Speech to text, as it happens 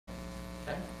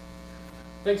Okay.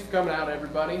 Thanks for coming out,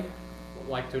 everybody. I'd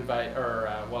like to invite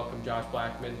or welcome Josh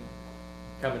Blackman,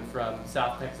 coming from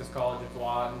South Texas College of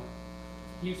Law in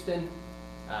Houston.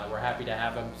 We're happy to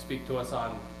have him speak to us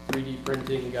on 3D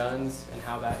printing guns and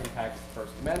how that impacts the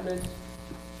First Amendment.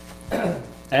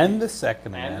 And the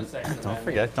Second Amendment. Don't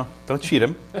forget, don't cheat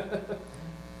him.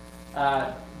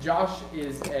 Josh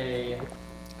is a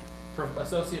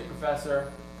associate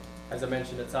professor, as I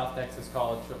mentioned, at South Texas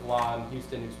College of Law in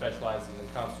Houston, who specializes in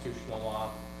constitutional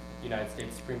law, the United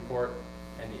States Supreme Court,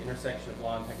 and the intersection of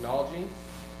law and technology.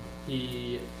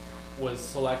 He was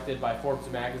selected by Forbes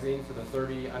magazine for the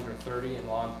 30 under 30 in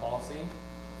law and policy.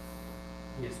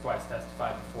 He has twice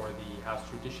testified before the House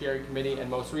Judiciary Committee,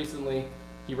 and most recently,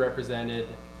 he represented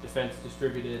Defense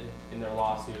Distributed in their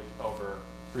lawsuit over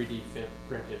 3D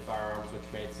printed firearms, which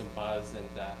made some buzz. And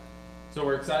so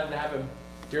we're excited to have him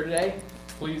here today.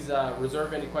 Please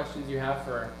reserve any questions you have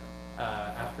for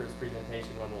after his presentation,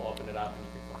 when we'll open it up, and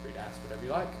you can feel free to ask whatever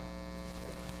you like.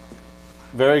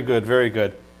 Very good, very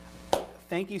good.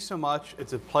 Thank you so much.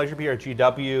 It's a pleasure to be here at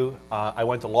GW. I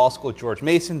went to law school at George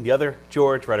Mason, the other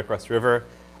George, right across the river.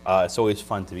 It's always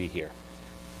fun to be here.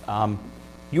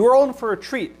 You are all in for a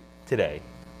treat today.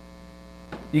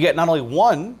 You get not only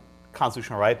one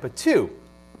constitutional right, but two.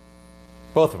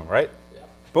 Both of them, right? Yeah.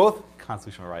 Both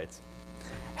constitutional rights.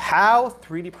 How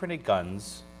 3D printed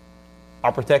guns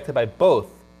are protected by both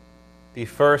the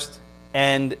First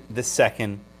and the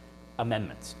Second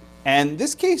Amendments. And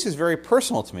this case is very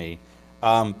personal to me.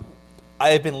 I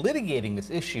have been litigating this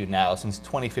issue now since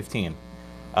 2015.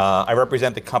 I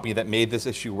represent the company that made this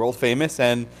issue world famous,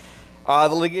 and the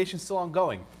litigation is still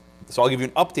ongoing. So I'll give you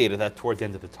an update of that toward the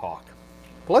end of the talk.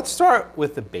 But let's start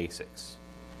with the basics.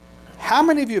 How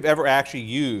many of you have ever actually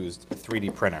used a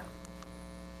 3D printer?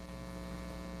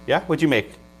 Yeah? What'd you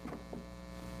make?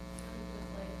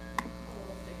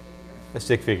 A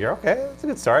stick figure. Okay, that's a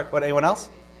good start. What, anyone else?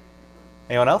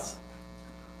 Anyone else?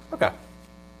 Okay.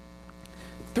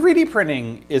 3D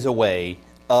printing is a way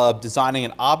of designing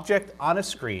an object on a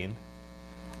screen,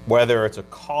 whether it's a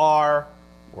car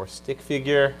or a stick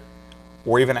figure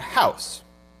or even a house,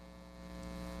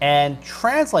 and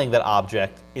translating that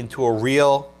object into a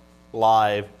real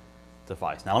live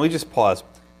device. Now let me just pause.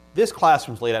 This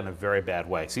classroom's laid out in a very bad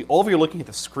way. See, all of you are looking at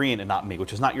the screen and not me,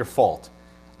 which is not your fault.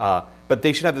 But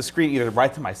they should have the screen either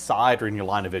right to my side or in your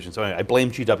line of vision. So anyway, I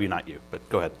blame GW, not you, but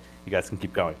go ahead. You guys can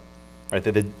keep going. All right,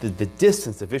 the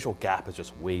distance, the visual gap is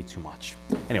just way too much.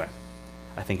 Anyway,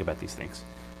 I think about these things.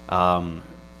 Let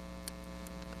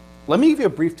me give you a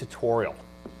brief tutorial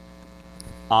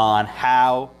on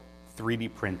how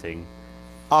 3D printing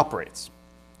operates.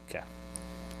 Okay.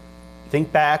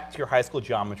 Think back to your high school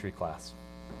geometry class.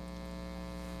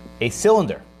 A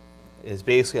cylinder is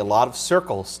basically a lot of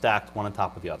circles stacked one on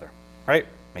top of the other, right?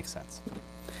 Makes sense.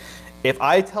 If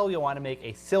I tell you I want to make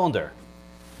a cylinder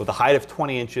with a height of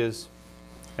 20 inches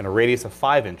and a radius of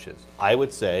 5 inches, I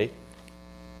would say,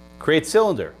 create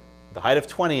cylinder with a height of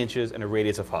 20 inches and a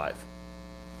radius of 5.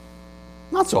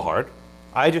 Not so hard.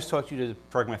 I just taught you to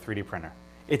program a 3D printer.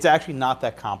 It's actually not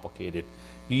that complicated.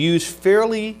 You use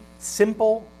fairly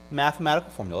simple mathematical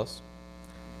formulas,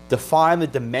 define the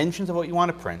dimensions of what you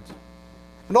want to print,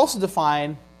 and also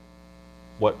define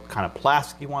what kind of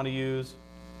plastic you want to use,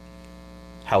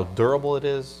 how durable it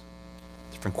is,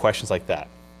 different questions like that.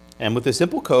 And with this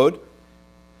simple code,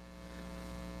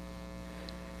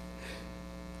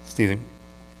 sneezing.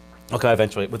 Okay,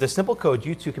 eventually. With this simple code,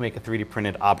 you too can make a 3D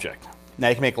printed object. Now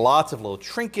you can make lots of little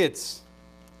trinkets,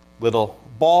 little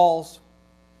balls.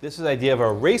 This is the idea of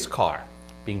a race car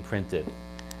being printed.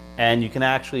 And you can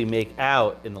actually make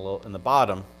out in the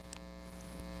bottom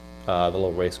the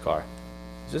little race car.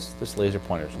 Just this laser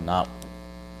pointer is not.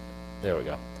 There we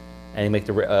go. And you make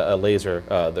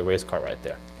the the race car right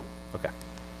there. Okay.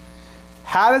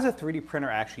 How does a 3D printer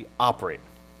actually operate?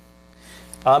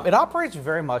 It operates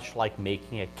very much like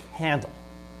making a candle.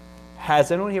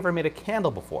 Has anyone ever made a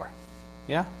candle before?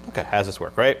 Yeah? Okay, how does this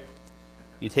work, right?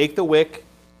 You take the wick,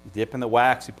 you dip in the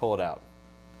wax, you pull it out.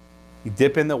 You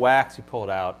dip in the wax, you pull it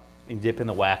out, and you dip in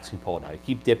the wax, you pull it out. You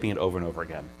keep dipping it over and over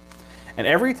again. And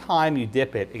every time you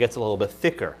dip it, it gets a little bit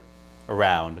thicker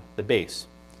around the base.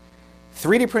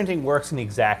 3D printing works in the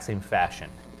exact same fashion.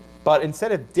 But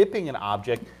instead of dipping an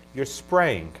object, you're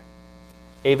spraying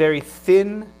a very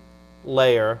thin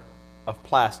layer of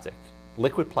plastic,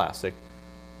 liquid plastic,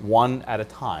 one at a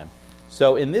time.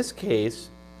 So in this case,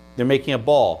 they're making a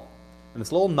ball. And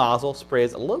this little nozzle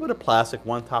sprays a little bit of plastic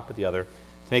one on top of the other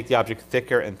to make the object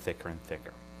thicker and thicker and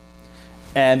thicker.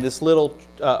 And this little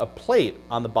plate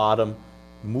on the bottom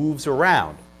moves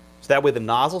around. So that way the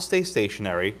nozzle stays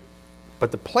stationary,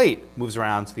 but the plate moves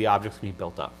around so the object's can be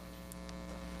built up.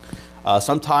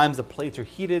 Sometimes the plates are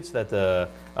heated so that the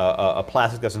a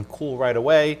plastic doesn't cool right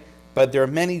away, but there are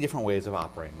many different ways of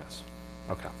operating this.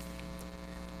 Okay.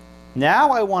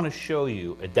 Now I want to show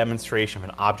you a demonstration of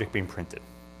an object being printed.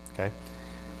 Okay.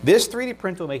 This 3D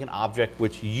print will make an object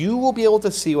which you will be able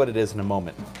to see what it is in a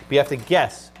moment. But you have to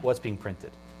guess what's being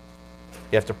printed.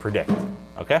 You have to predict.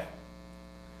 Okay?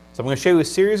 So I'm going to show you a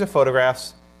series of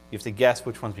photographs. You have to guess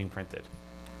which one's being printed.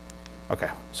 Okay.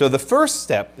 So the first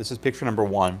step, this is picture number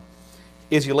 1,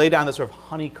 is you lay down this sort of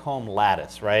honeycomb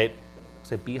lattice, right?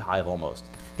 It's a beehive almost.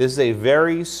 This is a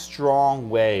very strong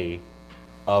way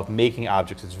of making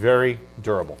objects. It's very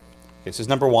durable. Okay, this is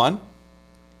number 1.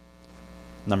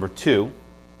 Number 2.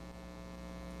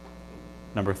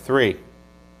 Number 3.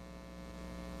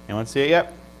 Anyone see it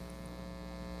yet?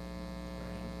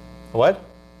 What?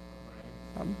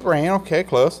 A brain, okay,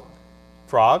 close.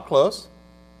 Frog, close.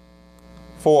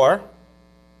 4.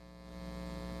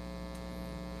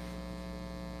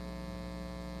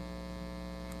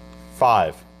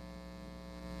 5.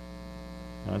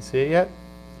 Anyone see it yet?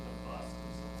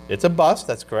 It's a bust,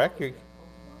 that's correct.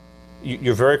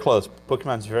 You're very close.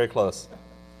 Pokemon's very close.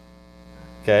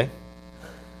 Okay.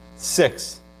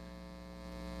 6.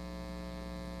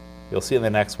 You'll see in the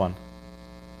next one.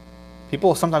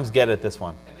 People sometimes get it, this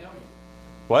one. An alien.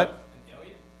 What? An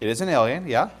alien? It is an alien,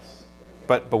 yeah.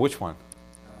 But which one?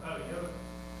 Yoda.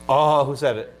 Oh, who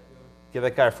said it? Give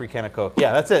that guy a free can of Coke.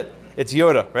 Yeah, that's it. It's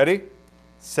Yoda. Ready?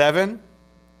 7.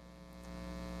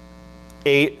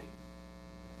 8.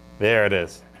 There it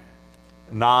is.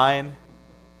 9.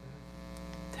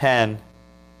 10.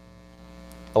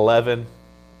 11.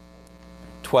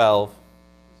 12.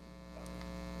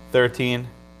 13.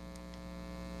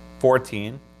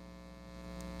 14.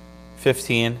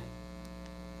 15.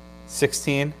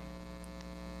 16.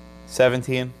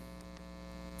 17.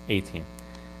 18.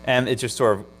 And it just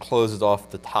sort of closes off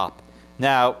the top.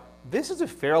 Now, this is a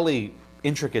fairly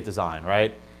intricate design,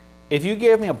 right? If you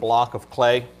gave me a block of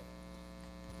clay,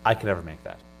 I could never make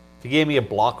that. If you gave me a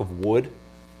block of wood,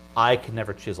 I could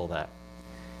never chisel that.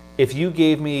 If you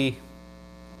gave me,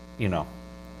 you know,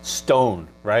 stone,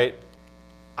 right?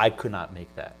 I could not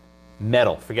make that.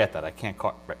 Metal, forget that. I can't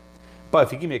carve, right? But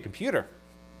if you give me a computer,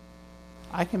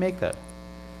 I can make that.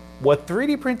 What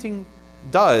 3D printing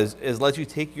does is let you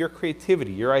take your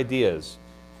creativity, your ideas,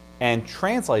 and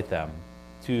translate them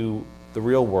to the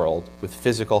real world with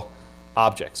physical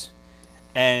objects.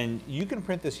 And you can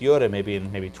print this Yoda maybe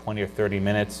in 20 or 30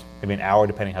 minutes, maybe an hour,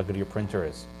 depending how good your printer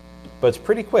is. But it's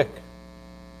pretty quick.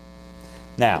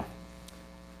 Now,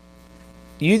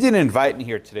 you didn't invite me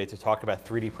here today to talk about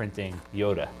 3D printing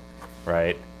Yoda,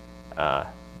 right?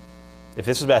 If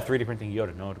this was about 3D printing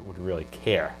Yoda, no one would really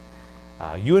care.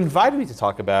 You invited me to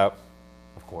talk about,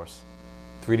 of course,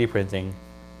 3D printing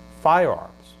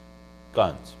firearms,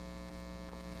 guns.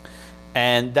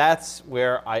 And that's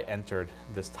where I entered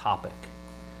this topic.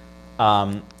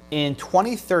 In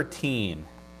 2013,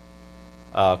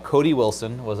 Cody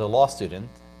Wilson was a law student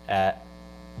at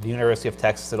the University of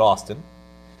Texas at Austin.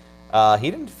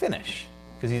 He didn't finish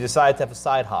because he decided to have a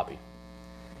side hobby.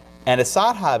 And his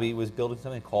side hobby was building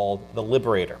something called the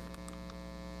Liberator.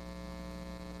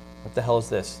 What the hell is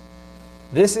this?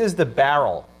 This is the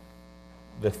barrel,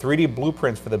 the 3D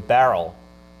blueprints for the barrel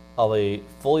of a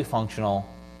fully functional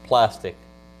plastic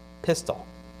pistol.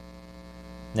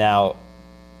 Now,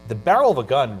 the barrel of a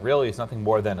gun really is nothing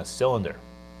more than a cylinder.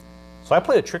 So I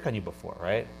played a trick on you before,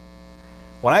 right?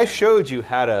 When I showed you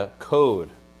how to code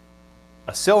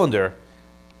a cylinder,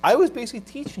 I was basically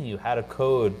teaching you how to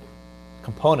code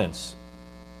components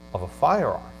of a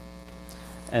firearm.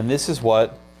 And this is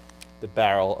what the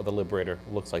barrel of the Liberator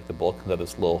looks like. The bullet comes out of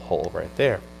this little hole right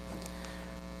there.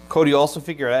 Cody also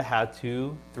figured out how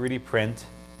to 3D print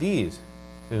these.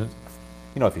 You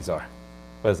know what these are.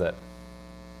 What is that?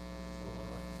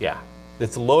 Yeah,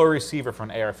 it's a lower receiver for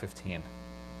an AR-15.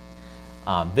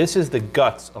 This is the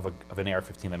guts of an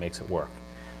AR-15 that makes it work.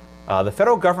 The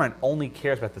federal government only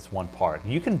cares about this one part.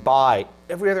 You can buy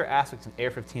every other aspect of an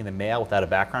AR-15 in the mail without a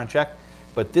background check,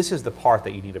 but this is the part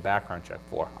that you need a background check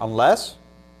for, unless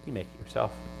you make it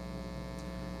yourself.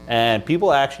 And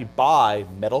people actually buy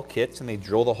metal kits and they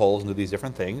drill the holes and do these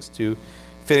different things to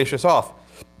finish this off.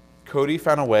 Cody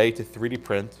found a way to 3D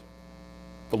print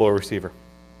the lower receiver.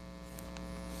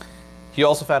 He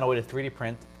also found a way to 3D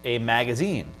print a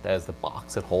magazine that is the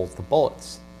box that holds the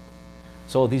bullets.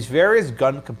 So these various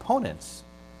gun components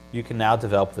you can now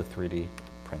develop with a 3D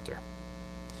printer.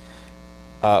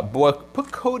 But what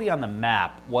put Cody on the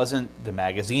map wasn't the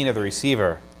magazine or the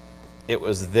receiver, it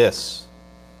was this.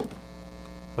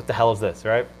 What the hell is this,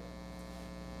 right?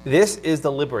 This is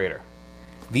the Liberator.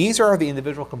 These are the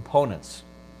individual components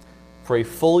for a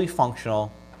fully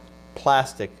functional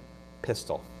plastic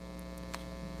pistol.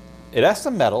 It has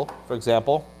some metal, for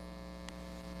example.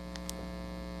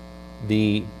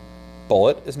 The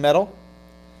bullet is metal,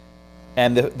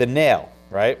 and the nail,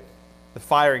 right? The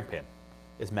firing pin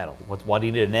is metal. Why do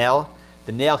you need a nail?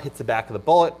 The nail hits the back of the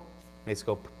bullet, makes it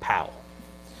go pow.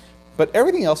 But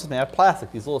everything else is made out of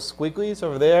plastic. These little squigglies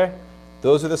over there,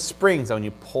 those are the springs that when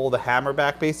you pull the hammer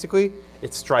back, basically,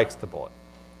 it strikes the bullet.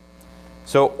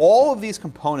 So all of these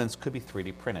components could be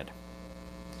 3D printed.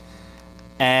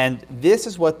 And this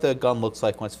is what the gun looks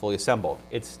like when it's fully assembled.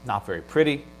 It's not very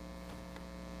pretty.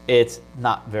 It's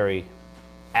not very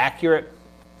accurate.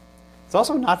 It's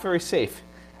also not very safe.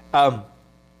 The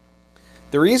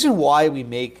reason why we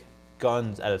make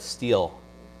guns out of steel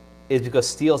is because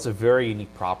steel is a very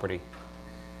unique property.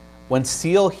 When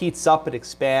steel heats up, it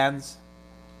expands.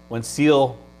 When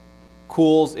steel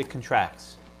cools, it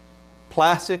contracts.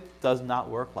 Plastic does not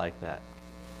work like that.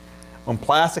 When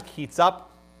plastic heats up,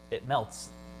 it melts.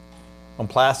 When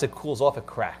plastic cools off, it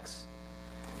cracks.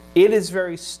 It is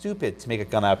very stupid to make a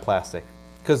gun out of plastic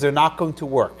because they're not going to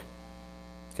work.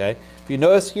 Okay? If you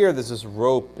notice here, there's this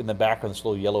rope in the background, this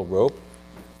little yellow rope.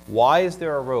 Why is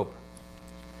there a rope?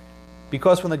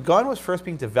 Because when the gun was first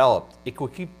being developed, it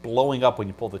would keep blowing up when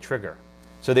you pull the trigger.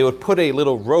 So they would put a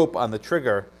little rope on the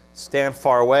trigger, stand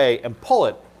far away, and pull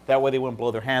it. That way they wouldn't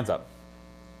blow their hands up.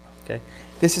 Okay?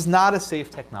 This is not a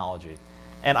safe technology.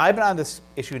 And I've been on this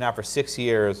issue now for 6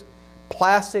 years.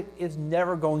 Plastic is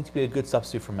never going to be a good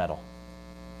substitute for metal.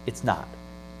 It's not.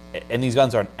 And these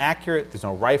guns aren't accurate. There's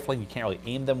no rifling. You can't really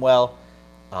aim them well.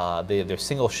 They're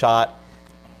single shot.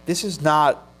 This is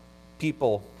not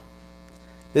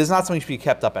this is not something you should be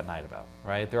kept up at night about,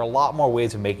 right? There are a lot more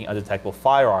ways of making undetectable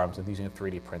firearms than using a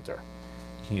 3D printer.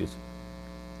 You can use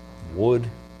wood,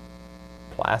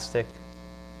 plastic,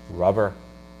 rubber.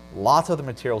 Lots of the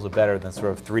materials are better than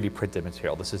sort of 3D printed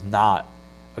material. This is not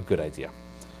a good idea.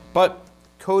 But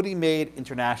Cody made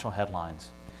international headlines.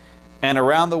 And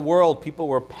around the world, people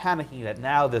were panicking that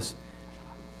now this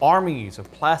armies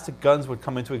of plastic guns would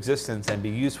come into existence and be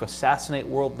used to assassinate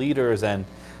world leaders and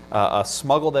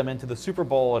smuggle them into the Super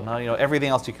Bowl and everything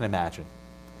else you can imagine.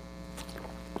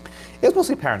 It was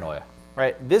mostly paranoia,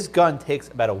 right? This gun takes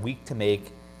about a week to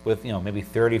make with maybe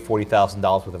 $30,000,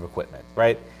 $40,000 worth of equipment,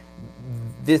 right?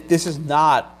 This is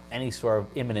not any sort of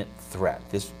imminent threat.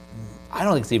 I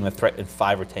don't think it's even a threat in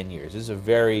 5 or 10 years. This is a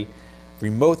very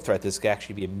remote threat. This could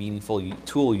actually be a meaningful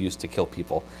tool used to kill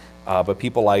people. But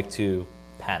people like to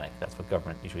panic. That's what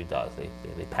government usually does.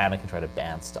 They panic and try to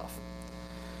ban stuff.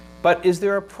 But is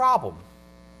there a problem,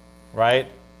 right?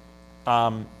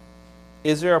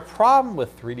 Is there a problem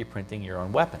with 3D printing your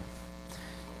own weapon?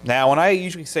 Now, when I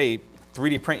usually say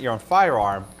 3D print your own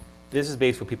firearm, this is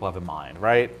basically what people have in mind,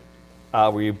 right?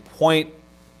 Where you point,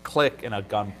 click, and a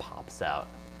gun pops out.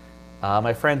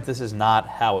 My friends, this is not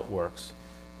how it works.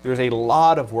 There's a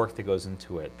lot of work that goes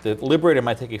into it. The Liberator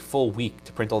might take a full week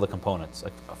to print all the components,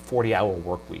 like a 40-hour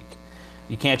work week.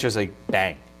 You can't just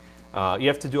bang. You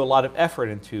have to do a lot of effort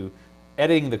into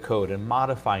editing the code and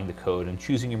modifying the code and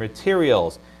choosing your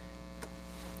materials.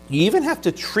 You even have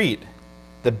to treat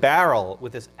the barrel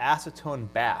with this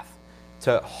acetone bath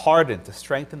to harden, to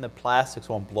strengthen the plastic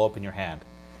so it won't blow up in your hand.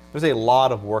 There's a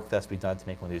lot of work that's been done to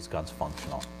make one of these guns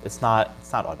functional. It's not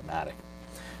automatic.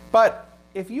 But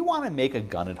if you want to make a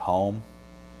gun at home,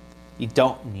 you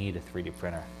don't need a 3D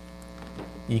printer.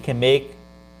 You can make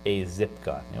a zip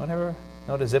gun. Anyone ever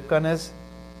know what a zip gun is?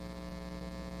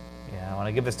 Yeah, when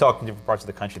I give this talk in different parts of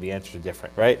the country, the answers are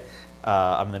different, right?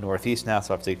 I'm in the Northeast now,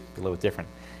 so I have to be a little bit different.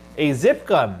 A zip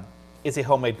gun is a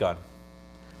homemade gun.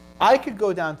 I could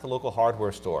go down to the local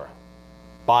hardware store,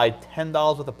 buy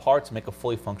 $10 worth of parts, and make a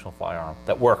fully functional firearm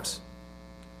that works.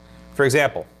 For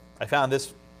example, I found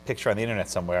this picture on the internet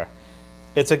somewhere.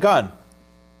 It's a gun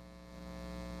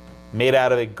made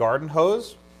out of a garden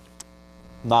hose,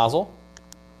 nozzle,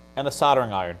 and a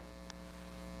soldering iron.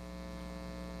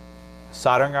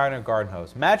 Soldering iron and a garden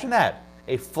hose. Imagine that.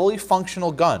 A fully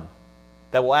functional gun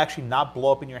that will actually not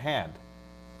blow up in your hand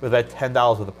with about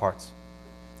 $10 worth of parts.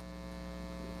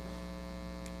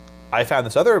 I found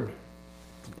this other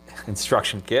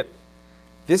instruction kit.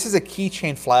 This is a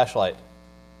keychain flashlight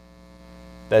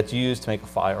that's used to make a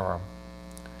firearm.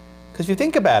 Because if you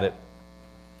think about it,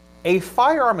 a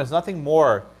firearm is nothing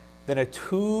more than a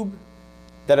tube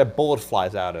that a bullet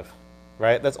flies out of,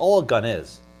 right? That's all a gun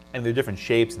is. And they're different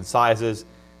shapes and sizes,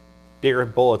 bigger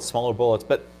bullets, smaller bullets.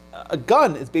 But a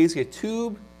gun is basically a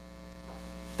tube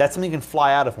That's something you can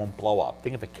fly out of, won't blow up.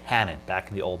 Think of a cannon back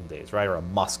in the olden days, right? Or a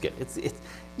musket.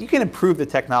 You can improve the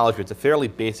technology. It's a fairly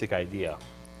basic idea,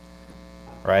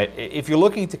 right? If you're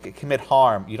looking to commit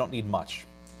harm, you don't need much.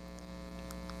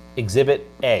 Exhibit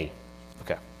A.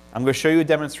 Okay, I'm going to show you a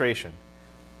demonstration.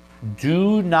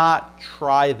 Do not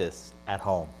try this at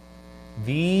home.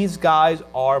 These guys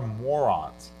are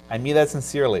morons. I mean that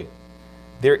sincerely.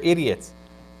 They're idiots.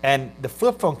 And the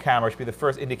flip phone camera should be the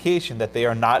first indication that they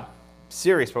are not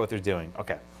serious about what they're doing.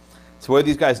 Okay, so what are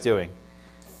these guys doing?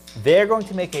 They're going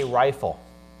to make a rifle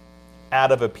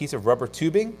out of a piece of rubber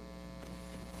tubing.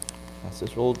 That's this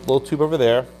little tube over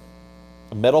there,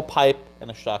 a metal pipe, and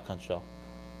a shotgun shell.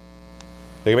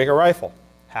 They're going to make a rifle.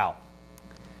 How?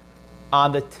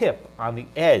 On the tip, on the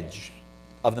edge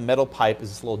of the metal pipe is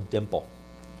this little dimple.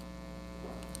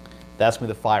 That's going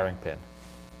to be the firing pin.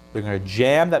 They're going to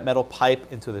jam that metal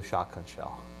pipe into the shotgun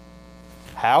shell.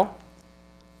 How?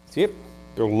 See it?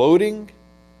 They're loading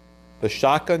the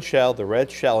shotgun shell, the red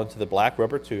shell, into the black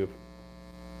rubber tube.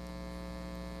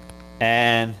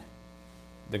 And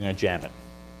they're going to jam it.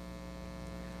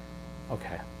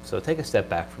 Okay, so take a step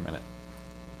back for a minute.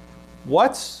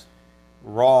 What's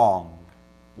wrong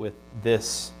with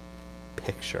this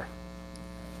picture?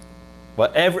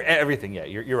 Well, everything, yeah,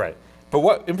 you're right. But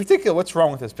what, in particular, what's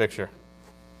wrong with this picture?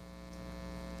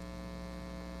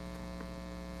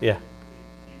 Yeah.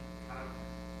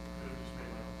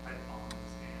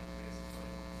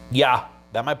 Yeah,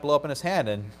 that might blow up in his hand,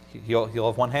 and he'll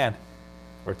have one hand,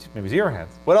 or maybe 0 hands.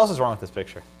 What else is wrong with this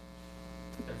picture?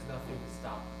 There's nothing to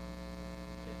stop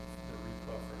the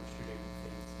recoil from shooting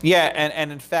things. Yeah,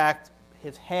 and in fact,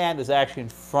 his hand is actually in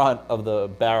front of the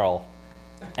barrel,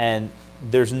 and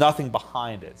there's nothing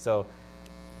behind it. So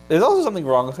there's also something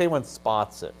wrong if anyone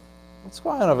spots it. What's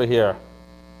going on over here?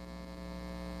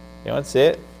 Anyone see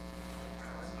it?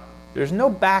 There's no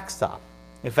backstop.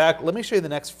 In fact, let me show you the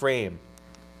next frame.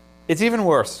 It's even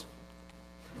worse.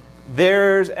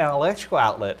 There's an electrical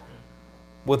outlet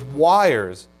with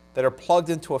wires that are plugged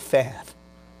into a fan.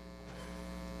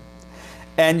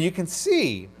 And you can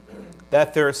see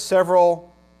that there are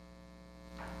several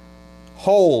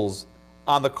holes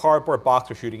on the cardboard box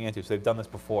they're shooting into. So they've done this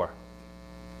before.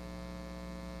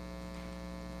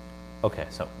 Okay,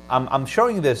 so I'm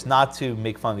showing you this not to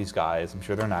make fun of these guys. I'm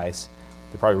sure they're nice.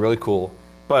 They're probably really cool.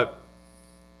 But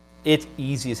it's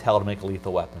easy as hell to make a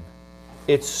lethal weapon.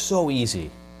 It's so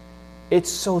easy. It's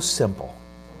so simple,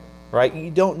 right? You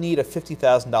don't need a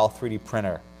 $50,000 3D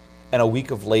printer and a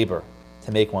week of labor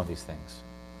to make one of these things.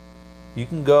 You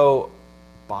can go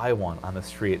buy one on the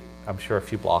street, I'm sure a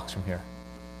few blocks from here,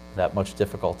 without much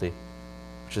difficulty,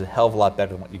 which is a hell of a lot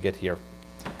better than what you get here.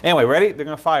 Anyway, ready? They're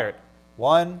going to fire it.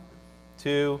 1,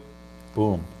 2,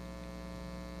 boom.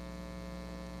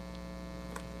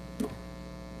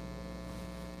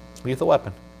 Lethal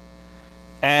weapon.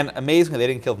 And amazingly, they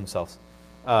didn't kill themselves.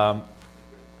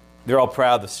 They're all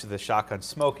proud. The shotgun's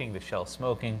smoking, the shell's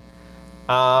smoking.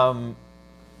 Rubber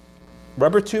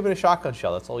tube and a shotgun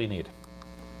shell, that's all you need.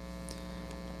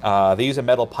 They use a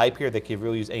metal pipe here. They could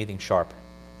really use anything sharp.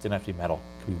 It didn't have to be metal.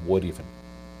 It could be wood even.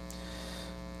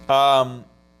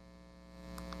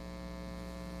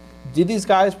 Did these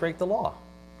guys break the law?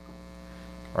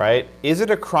 Right? Is it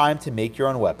a crime to make your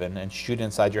own weapon and shoot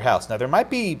inside your house? Now, there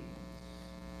might be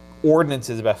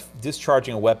ordinances about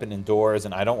discharging a weapon indoors,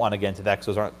 and I don't want to get into that because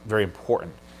those aren't very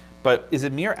important. But is a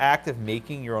mere act of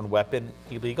making your own weapon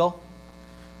illegal?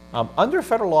 Under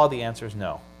federal law, the answer is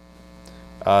no.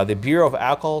 The Bureau of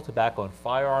Alcohol, Tobacco, and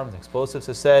Firearms and Explosives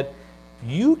has said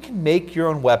you can make your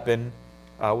own weapon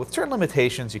with certain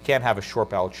limitations. You can't have a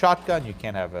short-barreled shotgun, you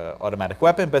can't have an automatic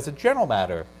weapon, but as a general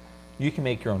matter, you can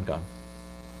make your own gun.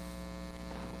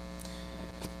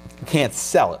 You can't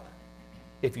sell it.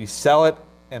 If you sell it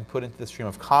and put it into the stream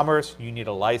of commerce, you need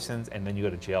a license, and then you go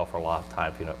to jail for a lot of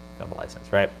time if you don't have a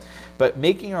license, right? But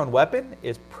making your own weapon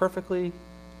is perfectly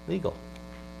legal.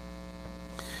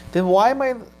 Then why am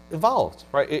I involved,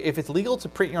 right? If it's legal to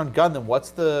print your own gun, then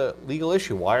what's the legal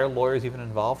issue? Why are lawyers even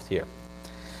involved here?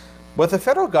 What the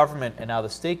federal government and now the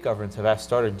state governments have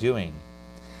started doing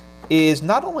is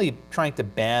not only trying to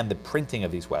ban the printing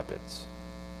of these weapons,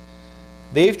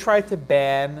 they've tried to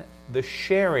ban the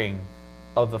sharing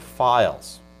of the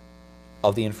files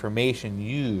of the information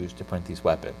used to print these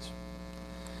weapons.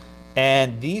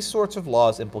 And these sorts of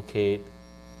laws implicate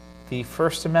the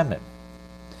First Amendment.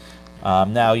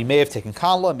 Now, you may have taken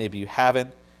common law, maybe you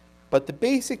haven't, but the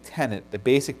basic tenet, the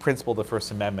basic principle of the First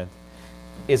Amendment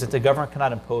is that the government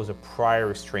cannot impose a prior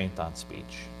restraint on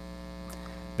speech.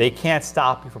 They can't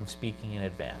stop you from speaking in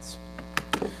advance.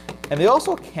 And they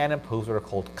also can't impose what are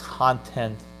called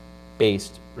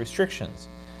content-based restrictions.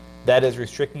 that is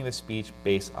restricting the speech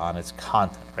based on its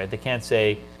content, right? They can't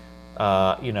say,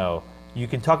 you know, you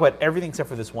can talk about everything except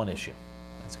for this one issue.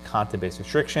 It's a content-based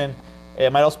restriction.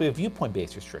 It might also be a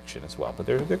viewpoint-based restriction as well, but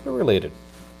they're related.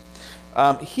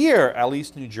 Here, at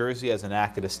least New Jersey has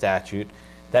enacted a statute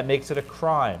that makes it a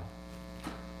crime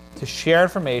to share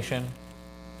information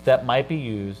that might be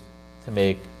used to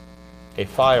make a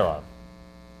firearm,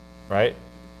 right?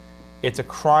 It's a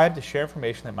crime to share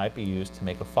information that might be used to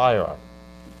make a firearm,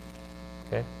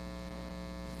 okay?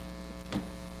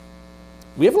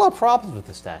 We have a lot of problems with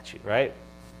the statute, right?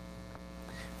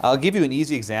 I'll give you an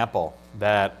easy example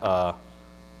that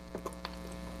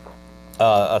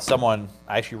someone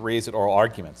actually raised at oral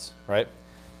arguments, right?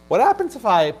 What happens if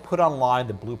I put online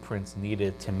the blueprints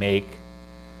needed to make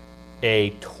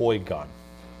a toy gun,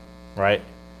 right?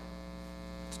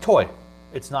 It's a toy.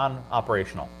 It's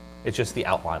non-operational. It's just the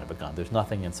outline of a gun. There's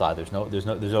nothing inside. There's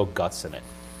no guts in it.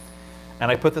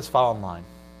 And I put this file online.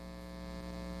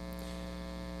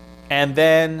 And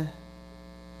then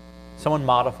someone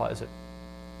modifies it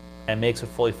and makes it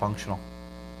fully functional.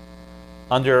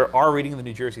 Under our reading of the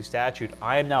New Jersey statute,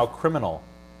 I am now a criminal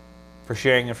for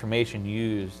sharing information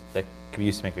that can be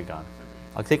used to make a gun.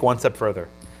 I'll take one step further.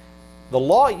 The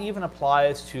law even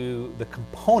applies to the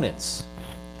components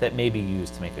that may be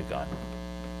used to make a gun.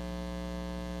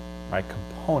 Right,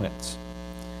 components.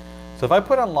 So if I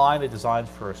put online a design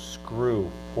for a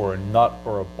screw or a nut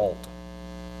or a bolt,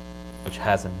 which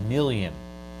has a million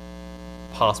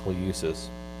possible uses,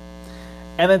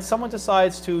 and then someone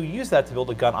decides to use that to build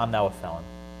a gun, I'm now a felon.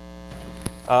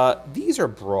 These are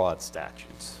broad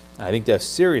statutes. I think they have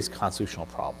serious constitutional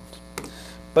problems.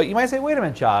 But you might say, wait a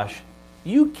minute, Josh,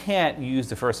 you can't use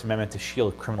the First Amendment to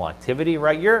shield criminal activity,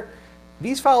 right?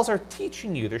 These files are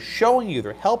teaching you, they're showing you,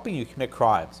 they're helping you commit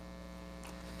crimes.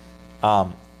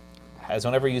 Has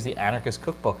one ever used the Anarchist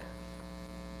Cookbook?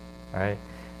 All right.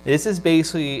 This is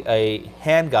basically a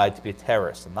hand guide to be a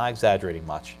terrorist. I'm not exaggerating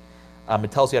much.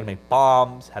 It tells you how to make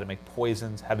bombs, how to make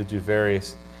poisons, how to do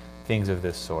various things of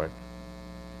this sort.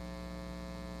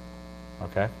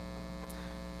 Okay.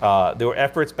 There were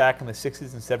efforts back in the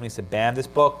 60s and 70s to ban this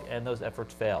book, and those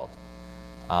efforts failed.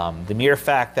 The mere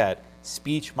fact that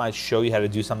speech might show you how to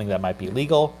do something that might be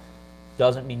illegal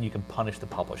doesn't mean you can punish the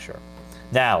publisher.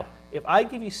 Now, if I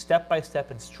give you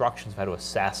step-by-step instructions of how to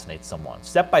assassinate someone,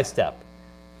 step-by-step,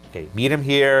 okay, meet him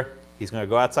here, he's going to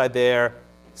go outside there,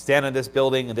 stand in this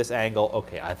building in this angle,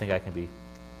 okay, I think I can be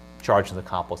charged as an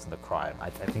accomplice in the crime. I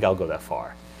think I'll go that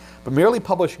far. But merely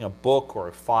publishing a book or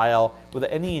a file with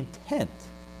any intent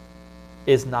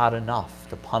is not enough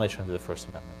to punish under the First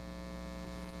Amendment.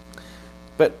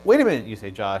 But wait a minute, you say,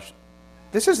 Josh,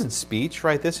 this isn't speech,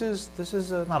 right? This is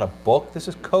not a book, this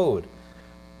is code.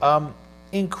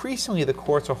 Increasingly, the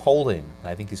courts are holding, and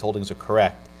I think these holdings are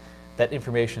correct, that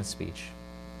information is speech.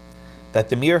 That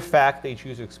the mere fact that you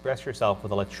choose to express yourself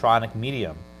with electronic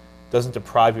medium doesn't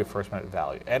deprive you of First Amendment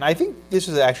value. And I think this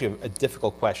is actually a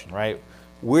difficult question, right?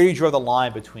 Where do you draw the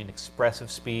line between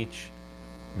expressive speech,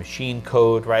 machine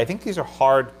code, right? I think these are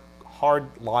hard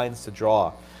lines to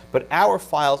draw. But our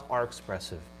files are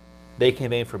expressive. They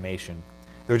convey information.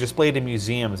 They're displayed in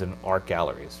museums and art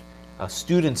galleries.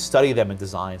 Students study them in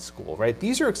design school, right?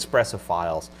 These are expressive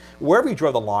files. Wherever you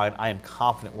draw the line, I am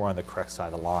confident we're on the correct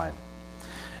side of the line.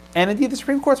 And indeed, the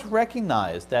Supreme Court's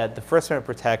recognized that the First Amendment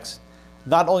protects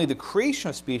not only the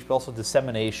creation of speech, but also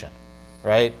dissemination,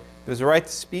 right? There's a right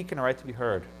to speak and a right to be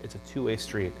heard. It's a two-way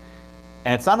street.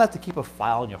 And it's not enough to keep a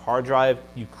file on your hard drive.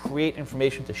 You create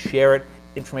information to share it.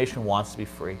 Information wants to be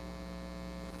free.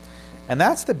 And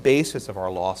that's the basis of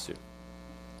our lawsuit,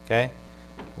 okay?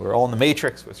 We're all in the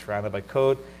Matrix. We're surrounded by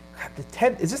code.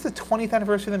 Is this the 20th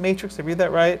anniversary of the Matrix? Did I read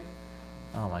that right?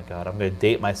 Oh my God, I'm going to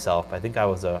date myself. I think I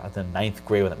was at the 9th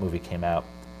grade when that movie came out,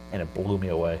 and it blew me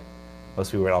away. Most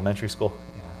of you were in elementary school,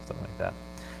 yeah, something like that.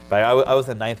 But I was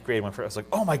in the 9th grade when I was like,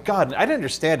 oh my God, and I didn't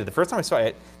understand it. The first time I saw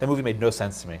it, that movie made no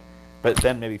sense to me. But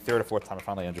then maybe third or fourth time I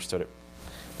finally understood it.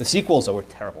 The sequels, though, were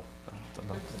terrible.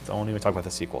 Don't even talk about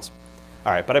the sequels.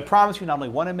 All right, but I promise you not only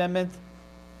one amendment,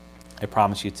 I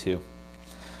promise you two.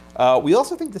 We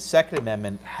also think the Second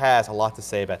Amendment has a lot to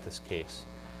say about this case.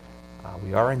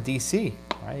 We are in D.C.,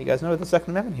 right? You guys know the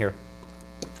Second Amendment here.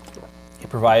 It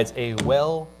provides a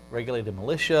well-regulated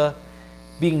militia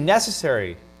being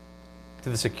necessary to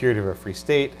the security of a free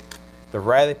state. The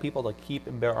right of the people to keep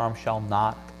and bear arms shall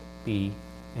not be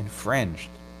infringed.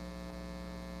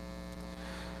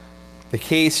 The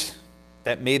case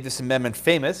that made this amendment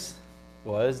famous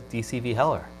was D.C. v.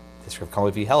 Heller, District of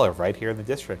Columbia v. Heller, right here in the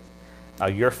district.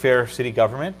 Your fair city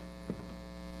government,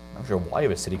 I'm not sure why you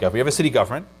have a city government. You have a city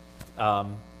government,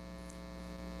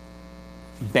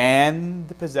 banned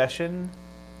the possession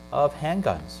of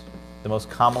handguns, the most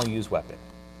commonly used weapon.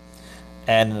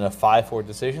 And in a 5-4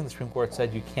 decision, the Supreme Court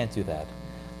said you can't do that,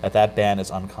 that ban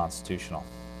is unconstitutional.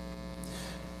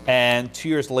 And 2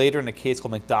 years later, in a case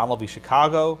called McDonald v.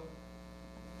 Chicago,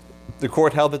 the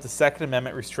court held that the Second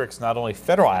Amendment restricts not only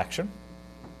federal action,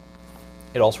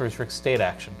 it also restricts state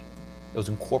action. It was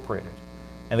incorporated.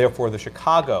 And therefore, the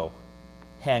Chicago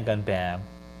handgun ban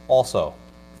also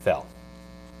fell.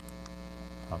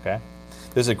 Okay?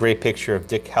 This is a great picture of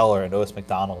Dick Heller and Otis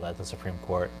McDonald at the Supreme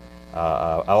Court.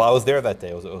 I was there that day.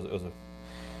 It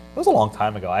was a long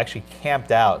time ago. I actually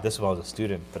camped out. This was when I was a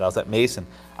student, but I was at Mason.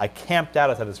 I camped out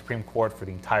outside the Supreme Court for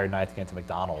the entire night to get to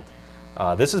McDonald.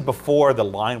 This is before the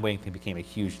line waiting thing became a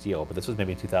huge deal, but this was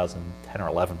maybe 2010 or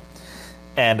 11.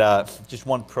 And just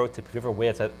one pro tip: if you ever wait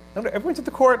outside, everyone's at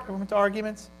the court, everyone's to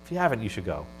arguments. If you haven't, you should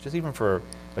go. Just even for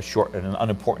a short and an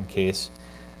unimportant case.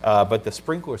 But the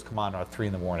sprinklers come on at 3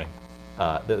 in the morning.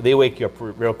 They wake you up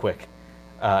real quick.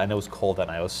 And it was cold that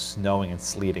night. It was snowing and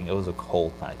sleeting. It was a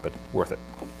cold night, but worth it.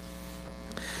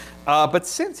 But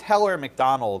since Heller and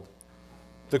McDonald,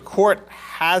 the court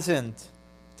hasn't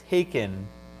taken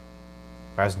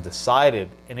or hasn't decided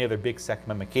any other big Second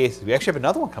Amendment cases. We actually have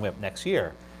another one coming up next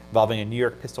year involving a New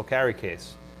York pistol carry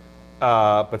case.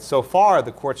 But so far,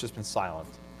 the court's just been silent.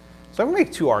 So I'm going to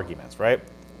make 2 arguments, right?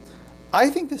 I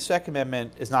think the Second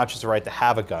Amendment is not just a right to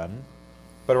have a gun,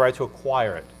 but a right to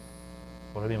acquire it.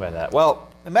 What do I mean by that? Well,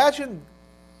 imagine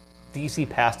DC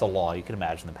passed a law. You can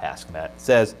imagine them passing that. It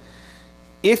says,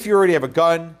 if you already have a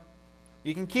gun,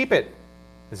 you can keep it.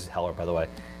 This is Heller, by the way.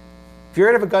 If you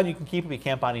already have a gun, you can keep it, but you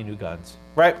can't buy any new guns,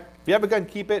 right? If you have a gun,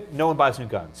 keep it. No one buys new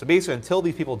guns. So basically, until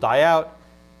these people die out,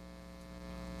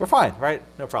 we're fine, right?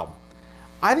 No problem.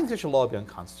 I think such a law would be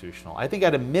unconstitutional. I think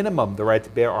at a minimum, the right to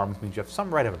bear arms means you have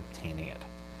some right of obtaining it.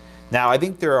 Now, I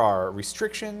think there are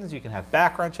restrictions. You can have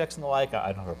background checks and the like.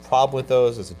 I don't have a problem with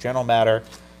those as a general matter.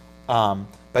 But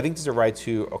I think there's a right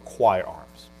to acquire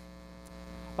arms.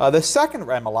 The second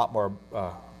right I'm a lot more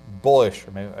bullish,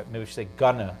 or maybe we should say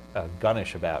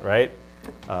gunnish about, right?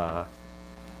 A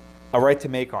right to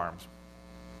make arms.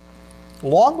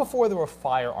 Long before there were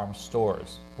firearm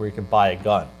stores where you could buy a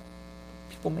gun,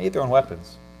 people made their own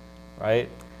weapons, right?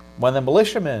 When the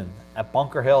militiamen at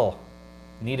Bunker Hill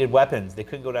needed weapons, they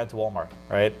couldn't go down to Walmart,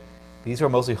 right? These were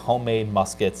mostly homemade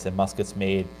muskets and muskets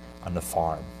made on the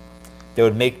farm. They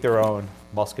would make their own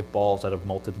musket balls out of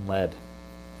molten lead,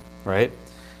 right?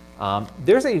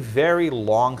 There's a very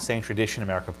long-standing tradition in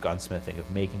America of gunsmithing, of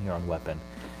making your own weapon.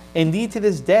 Indeed, to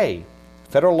this day,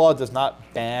 federal law does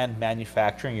not ban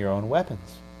manufacturing your own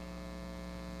weapons.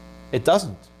 It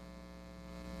doesn't,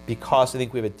 because I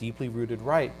think we have a deeply rooted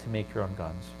right to make your own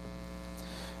guns.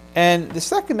 And the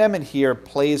Second Amendment here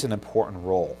plays an important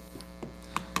role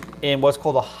in what's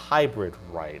called a hybrid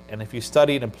right. And if you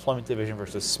studied Employment Division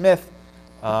versus Smith,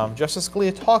 Justice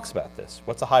Scalia talks about this.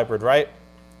 What's a hybrid right?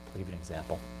 I'll give you an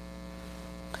example.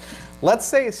 Let's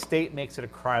say a state makes it a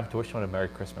crime to wish someone a Merry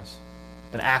Christmas,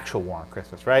 an actual war on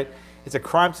Christmas, right? It's a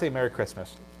crime to say Merry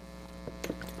Christmas.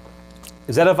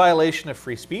 Is that a violation of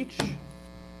free speech,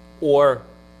 or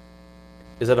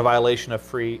is that a violation of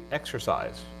free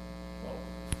exercise?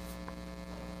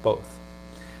 Both.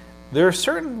 There are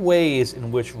certain ways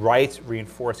in which rights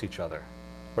reinforce each other.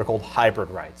 What are called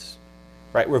hybrid rights,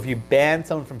 right? Where if you ban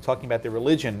someone from talking about their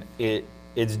religion,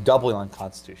 it's doubly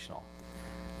unconstitutional.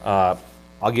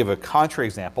 I'll give a contrary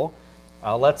example.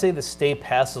 Let's say the state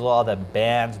passes a law that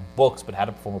bans books but how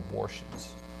to perform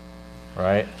abortions,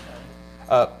 right?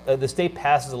 The state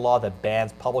passes a law that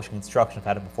bans publishing instruction of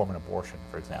how to perform an abortion,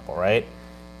 for example, right?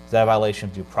 Is that a violation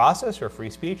of due process or free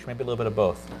speech? Maybe a little bit of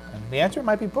both. And the answer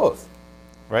might be both,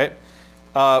 right?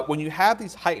 When you have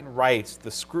these heightened rights, the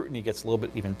scrutiny gets a little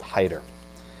bit even tighter.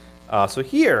 So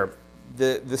here,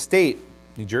 the state,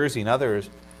 New Jersey and others,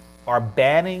 are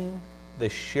banning the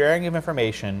sharing of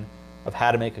information of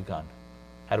how to make a gun,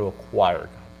 how to acquire a gun.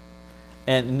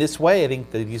 And in this way, I think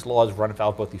that these laws run afoul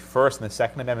of both the First and the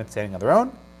Second Amendment standing on their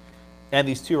own, and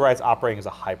these two rights operating as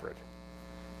a hybrid.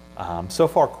 So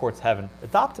far, courts haven't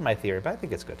adopted my theory, but I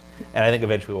think it's good. And I think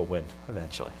eventually we'll win,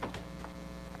 eventually.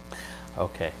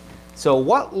 Okay, so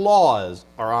what laws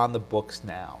are on the books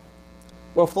now?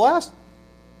 Well, for the last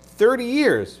 30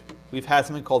 years, we've had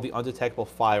something called the Undetectable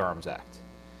Firearms Act.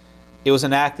 It was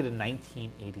enacted in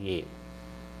 1988.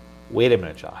 Wait a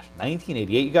minute, Josh.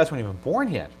 1988? You guys weren't even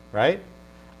born yet, right?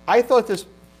 I thought this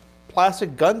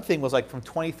plastic gun thing was like from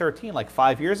 2013, like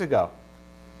 5 years ago.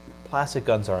 Plastic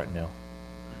guns aren't new.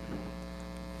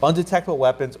 Undetectable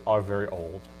weapons are very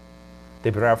old.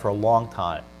 They've been around for a long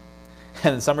time.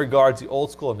 And in some regards, the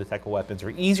old school undetectable weapons are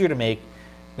easier to make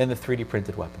than the 3D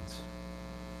printed weapons.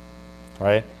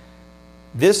 right?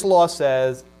 This law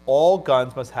says all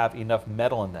guns must have enough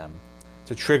metal in them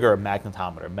to trigger a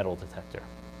magnetometer, a metal detector.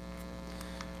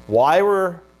 Why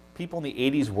were people in the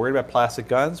 80s worried about plastic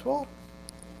guns? Well,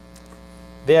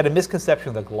 they had a misconception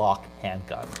of the Glock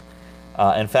handgun.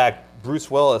 In fact,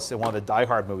 Bruce Willis in one of the Die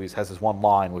Hard movies has this one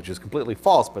line, which is completely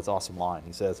false, but it's an awesome line.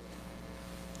 He says,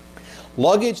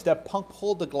 "Luggage that punk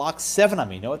pulled the Glock 7 on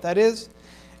me." You know what that is?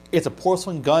 It's a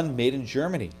porcelain gun made in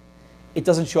Germany. It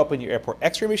doesn't show up in your airport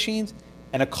x-ray machines,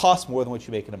 and it costs more than what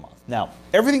you make in a month. Now,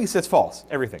 everything he says false,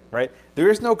 everything, right? There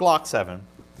is no Glock 7.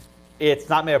 It's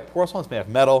not made of porcelain, it's made of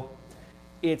metal.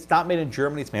 It's not made in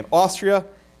Germany, it's made in Austria.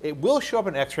 It will show up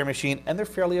in an x-ray machine, and they're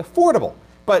fairly affordable.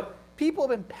 But people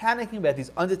have been panicking about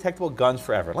these undetectable guns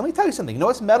forever. Let me tell you something. You know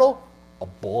what's metal? A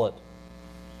bullet.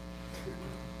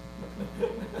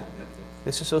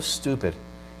 This is so stupid.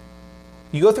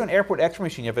 You go through an airport x-ray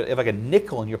machine, you have like a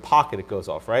nickel in your pocket, it goes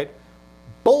off, right?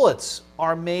 Bullets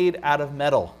are made out of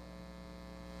metal.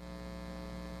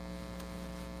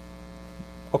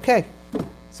 Okay,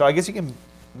 so I guess you can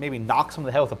maybe knock someone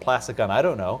in the head with a plastic gun, I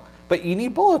don't know, but you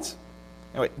need bullets.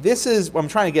 Anyway, this is, what I'm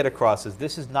trying to get across is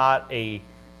this is not a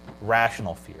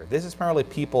rational fear. This is primarily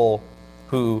people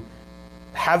who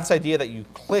have this idea that you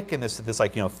click and this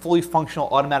like, fully functional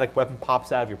automatic weapon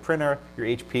pops out of your printer, your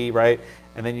HP, right?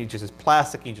 And then you just, it's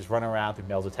plastic, and you just run around through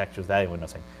metal detectors, that ain't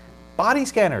nothing. Body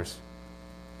scanners,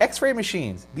 x-ray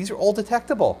machines, these are all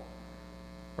detectable,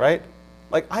 right?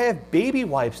 Like I have baby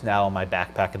wipes now in my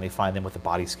backpack and they find them with the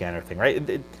body scanner thing,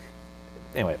 right?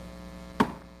 Anyway,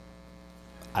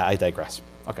 I digress.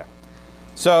 Okay.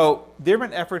 So there have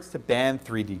been efforts to ban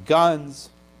 3D guns.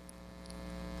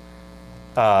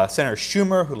 Senator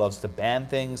Schumer, who loves to ban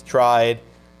things, tried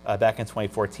back in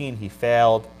 2014. He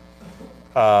failed.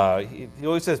 He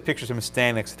always has pictures of him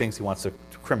standing next to things he wants to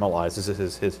criminalize. This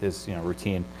is his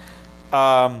routine.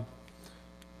 I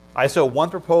saw one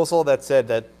proposal that said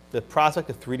that the prospect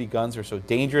of 3D guns are so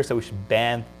dangerous that we should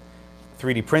ban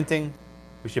 3D printing.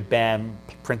 We should ban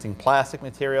printing plastic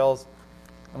materials.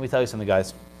 Let me tell you something,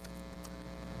 guys.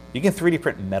 You can 3D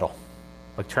print metal,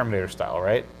 like Terminator style,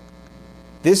 right?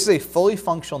 This is a fully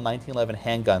functional 1911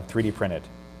 handgun, 3D printed.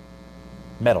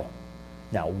 Metal.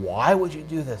 Now, why would you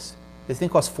do this? This thing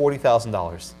costs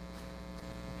 $40,000.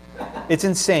 It's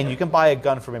insane. You can buy a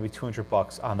gun for maybe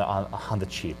 $200 on the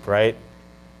cheap, right?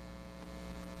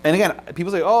 And again,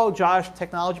 people say, "Oh, Josh,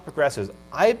 technology progresses."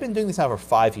 I've been doing this now for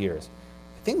 5 years.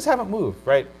 Things haven't moved,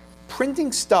 right?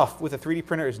 Printing stuff with a 3D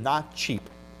printer is not cheap,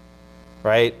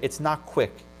 right? It's not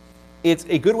quick. It's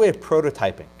a good way of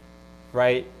prototyping,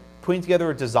 right? Putting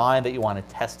together a design that you want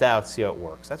to test out, see how it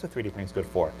works. That's what 3D printing is good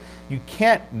for. You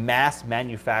can't mass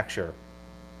manufacture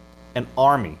an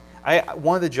army.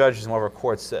 One of the judges in one of our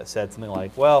courts said something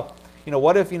like, "Well,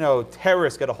 what if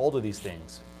terrorists get a hold of these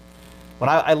things?" When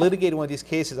I litigated one of these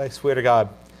cases, I swear to God,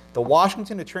 the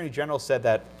Washington Attorney General said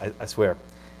that, I swear,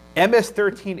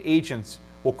 MS-13 agents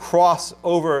will cross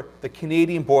over the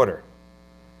Canadian border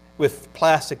with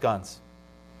plastic guns.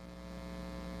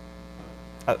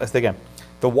 Again,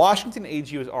 the Washington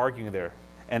AG was arguing there,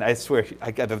 and I swear, I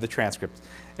got the transcript,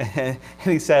 and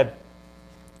he said,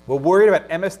 "We're worried about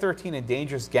MS-13 and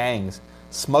dangerous gangs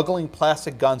smuggling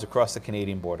plastic guns across the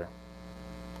Canadian border."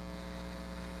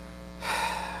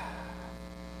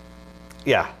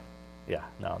 Yeah,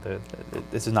 no,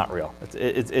 this is not real.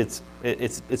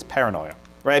 It's paranoia,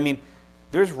 right? I mean,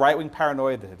 there's right-wing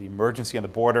paranoia, the emergency on the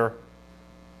border.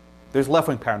 There's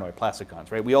left-wing paranoia, plastic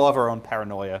guns, right? We all have our own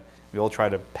paranoia. We all try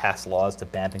to pass laws to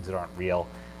ban things that aren't real,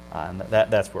 and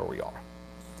that's where we are.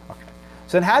 Okay.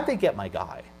 So then how'd they get my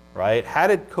guy, right? How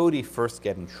did Cody first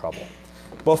get in trouble?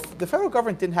 Well, the federal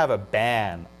government didn't have a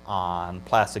ban on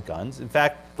plastic guns. In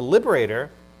fact, the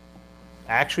Liberator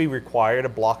actually required a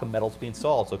block of metal to be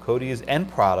installed, so Cody's end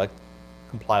product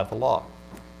complied with the law.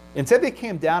 Instead, they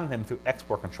came down on him through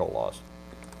export control laws.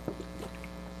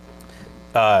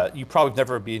 You probably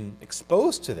never been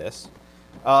exposed to this,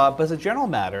 but as a general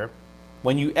matter,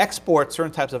 when you export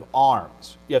certain types of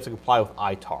arms, you have to comply with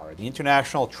ITAR, the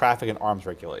International Traffic in Arms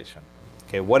Regulation.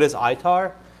 Okay, what is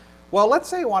ITAR? Well, let's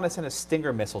say you want to send a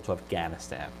Stinger missile to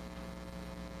Afghanistan.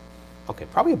 Okay,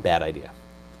 probably a bad idea.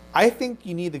 I think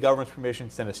you need the government's permission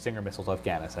to send a Stinger missile to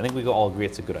Afghanistan. I think we can all agree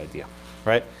it's a good idea,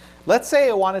 right? Let's say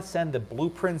I want to send the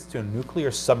blueprints to a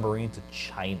nuclear submarine to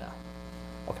China.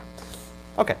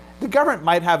 Okay, the government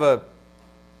might have an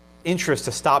interest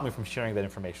to stop me from sharing that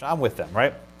information. I'm with them,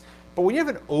 right? But when you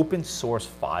have an open source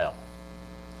file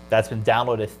that's been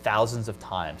downloaded thousands of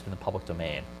times in the public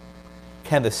domain,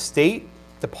 can the State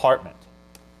Department,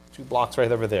 2 blocks right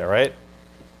over there, right?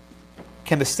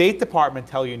 Can the State Department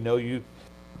tell you, no, you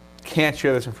can't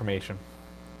share this information?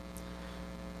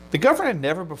 The government had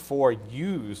never before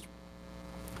used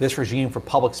this regime for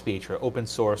public speech or open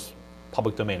source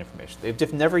public domain information. They've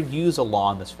just never used a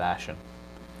law in this fashion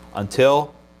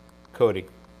until Cody.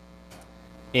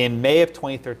 In May of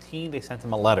 2013, they sent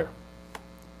him a letter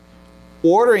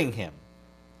ordering him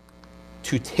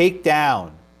to take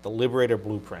down the Liberator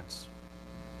blueprints,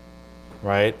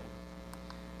 right?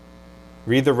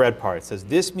 Read the red part. It says,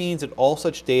 this means that all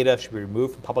such data should be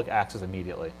removed from public access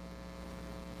immediately.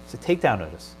 It's a takedown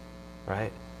notice,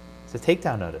 right? It's a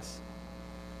takedown notice.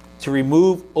 To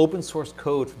remove open source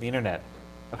code from the internet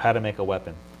of how to make a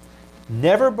weapon.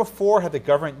 Never before had the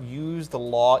government used the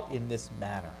law in this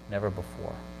manner. Never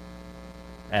before.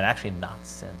 And actually not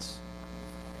since.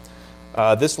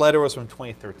 This letter was from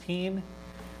 2013.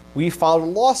 We filed a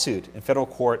lawsuit in federal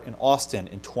court in Austin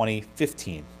in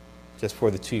 2015, just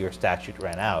before the 2-year statute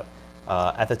ran out.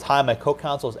 At the time, my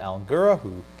co-counsel was Alan Gura,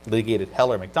 who litigated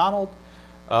Heller McDonald.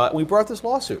 We brought this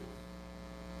lawsuit.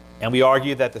 And we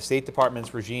argued that the State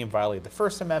Department's regime violated the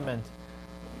First Amendment,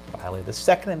 violated the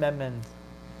Second Amendment,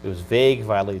 it was vague,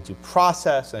 violated due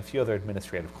process, and a few other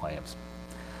administrative claims.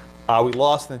 We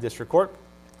lost in the district court.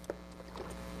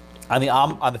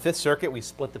 On the Fifth Circuit, we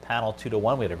split the panel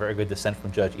 2-1. We had a very good dissent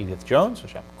from Judge Edith Jones,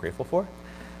 which I'm grateful for.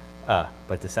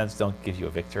 But dissents don't give you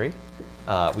a victory.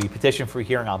 We petitioned for a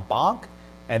hearing on bonk,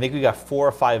 and I think we got 4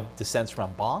 or 5 dissents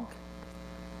from bonk,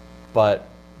 but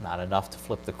not enough to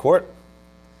flip the court.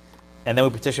 And then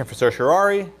we petitioned for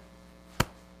certiorari.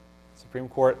 Supreme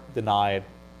Court denied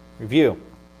review.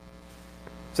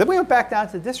 So then we went back down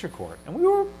to the district court, and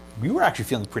we were actually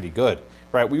feeling pretty good,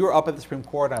 right? We were up at the Supreme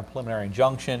Court on a preliminary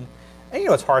injunction, and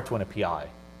it's hard to win a PI.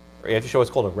 Right? You have to show what's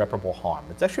called irreparable harm.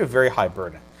 It's actually a very high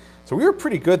burden. So we were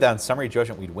pretty good that on summary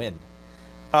judgment we'd win.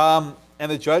 And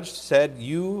the judge said,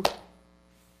 you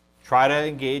try to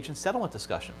engage in settlement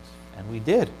discussions. And we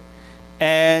did.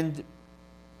 And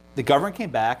the government came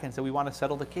back and said, we want to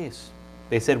settle the case.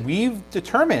 They said, we've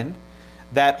determined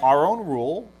that our own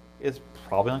rule is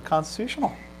probably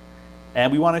unconstitutional.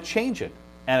 And we want to change it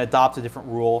and adopt a different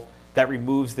rule that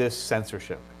removes this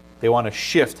censorship. They want to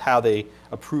shift how they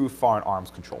approve foreign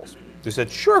arms controls. They said,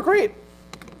 sure, great.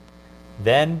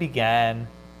 Then began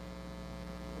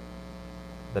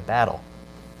the battle.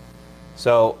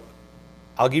 So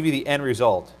I'll give you the end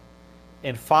result.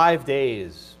 In 5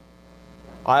 days,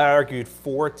 I argued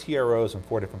 4 TROs in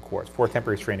 4 different courts, 4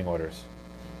 temporary restraining orders.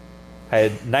 I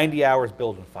had 90 hours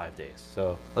billed in 5 days.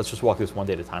 So let's just walk this one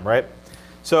day at a time, right?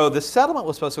 So the settlement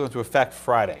was supposed to go into effect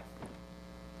Friday.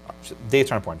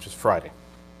 Dates aren't important, just Friday.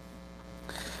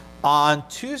 On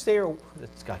Tuesday or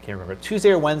I can't remember, Tuesday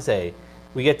or Wednesday,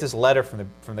 we get this letter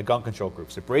from the gun control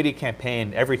groups, the Brady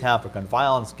campaign, Every Town for Gun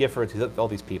Violence, Giffords, all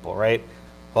these people, right?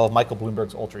 All of Michael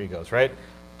Bloomberg's alter egos, right?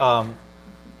 And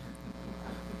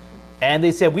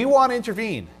they said, we want to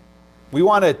intervene. We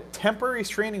want a temporary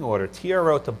restraining order,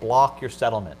 TRO, to block your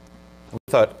settlement. And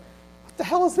we thought, what the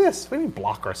hell is this? What do you mean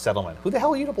block our settlement? Who the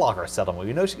hell are you to block our settlement?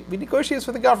 We negotiate this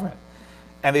with the government.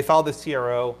 And they filed this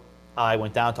TRO. I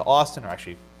went down to Austin, or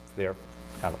actually they're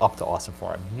kind of up to Austin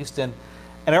for it in Houston,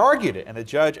 and I argued it, and the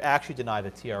judge actually denied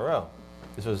the TRO.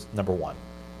 This was number 1.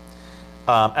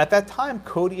 At that time,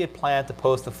 Cody had planned to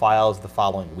post the files the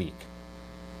following week.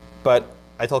 But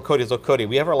I told Cody, look, Cody,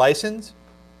 we have our license.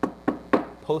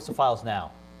 Post the files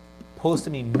now. Post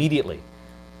them immediately.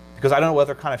 Because I don't know what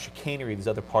other kind of chicanery these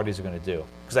other parties are going to do.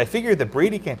 Because I figured the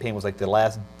Brady campaign was like the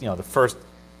last, the first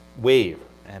wave.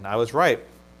 And I was right.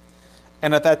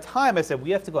 And at that time, I said,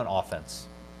 we have to go on offense.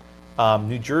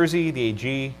 New Jersey, the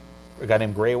AG, a guy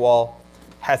named Graywall,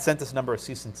 had sent us a number of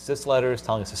cease and desist letters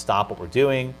telling us to stop what we're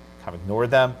doing, kind of ignored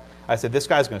them. I said, this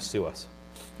guy's going to sue us.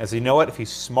 I said, you know what? If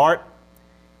he's smart,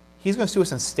 he's going to sue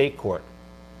us in state court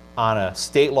on a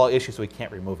state law issue so he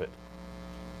can't remove it.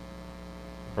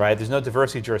 Right? There's no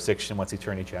diversity jurisdiction once the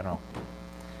Attorney General.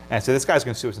 And I said, this guy's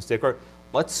going to sue us in state court.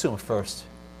 Let's sue him first.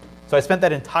 So I spent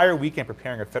that entire weekend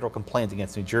preparing a federal complaint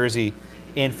against New Jersey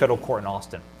in federal court in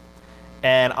Austin.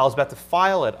 And I was about to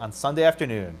file it on Sunday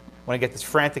afternoon when I get this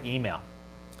frantic email.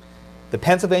 The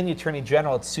Pennsylvania Attorney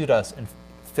General had sued us in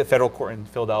federal court in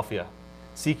Philadelphia,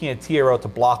 seeking a TRO to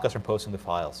block us from posting the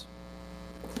files.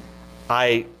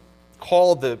 I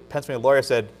called the Pennsylvania lawyer,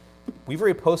 said, we've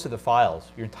already posted the files.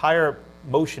 Your entire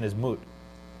motion is moot.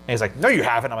 And he's like, no, you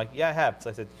haven't. I'm like, yeah, I have. So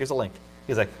I said, here's a link.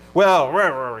 He's like,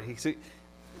 well,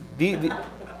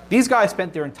 these guys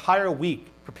spent their entire week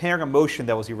preparing a motion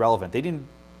that was irrelevant. They didn't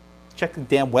check the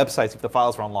damn websites if the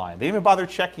files were online. They didn't even bother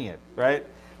checking it, right?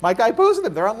 My guy posted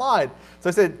them. They're online. So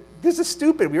I said, this is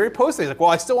stupid. We already posted it. He's like, well,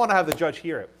 I still want to have the judge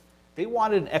hear it. They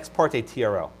wanted an ex parte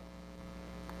TRO,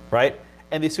 right?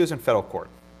 And they sued us in federal court.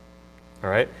 All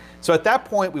right. So at that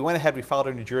point, we went ahead, we filed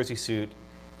our New Jersey suit,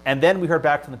 and then we heard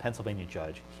back from the Pennsylvania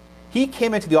judge. He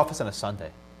came into the office on a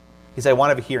Sunday. He said, I want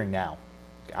to have a hearing now.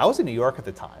 I was in New York at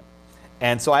the time.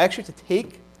 And so I actually had to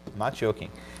take, I'm not joking,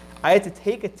 I had to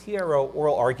take a TRO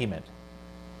oral argument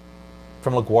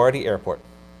from LaGuardia Airport,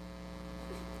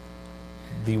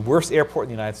 the worst airport in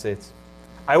the United States.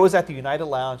 I was at the United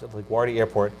Lounge at LaGuardia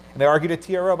Airport, and they argued a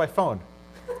TRO by phone.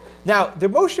 Now, their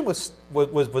motion was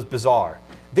bizarre.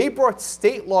 They brought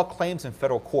state law claims in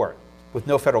federal court with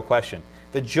no federal question.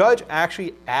 The judge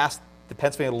actually asked the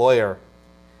Pennsylvania lawyer,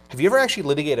 have you ever actually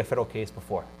litigated a federal case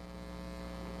before?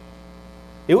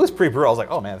 It was pretty brutal. I was like,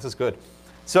 oh man, this is good.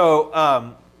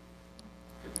 So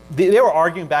they were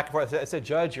arguing back and forth. I said,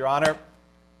 Judge, Your Honor,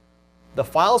 the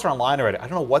files are online already. I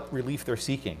don't know what relief they're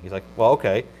seeking. He's like, well,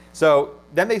 okay. So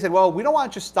then they said, well, we don't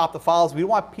want to just stop the files. We don't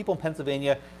want people in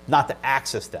Pennsylvania not to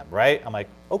access them, right? I'm like,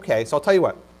 okay, so I'll tell you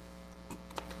what.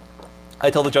 I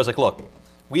told the judge, like, look,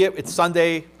 it's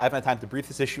Sunday. I haven't had time to brief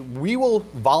this issue. We will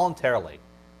voluntarily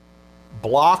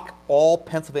block all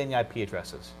Pennsylvania IP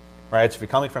addresses, right? So if you're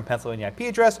coming from Pennsylvania IP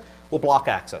address, we'll block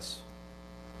access.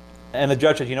 And the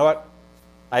judge said, you know what?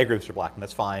 I agree with Mr. Blackman.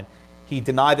 That's fine. He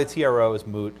denied the TRO as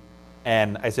moot.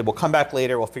 And I said, we'll come back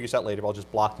later. We'll figure this out later. But I'll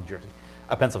just block New Jersey,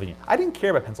 Pennsylvania. I didn't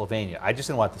care about Pennsylvania. I just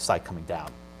didn't want the site coming down.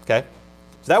 Okay?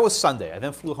 So that was Sunday. I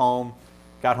then flew home,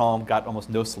 got almost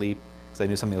no sleep because I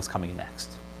knew something was coming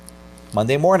next.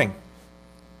 Monday morning,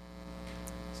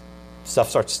 stuff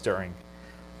starts stirring.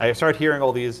 I started hearing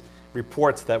all these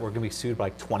reports that we're going to be sued by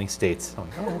like 20 states. I'm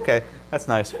like, oh, okay, that's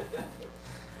nice.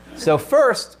 So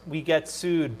first, we get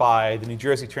sued by the New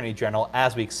Jersey Attorney General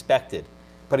as we expected,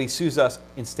 but he sues us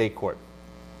in state court.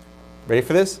 Ready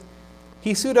for this?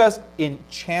 He sued us in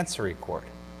Chancery Court,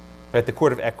 right, the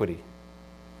Court of Equity,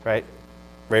 right?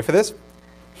 Ready for this?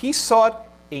 He sought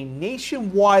a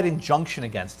nationwide injunction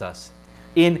against us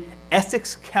in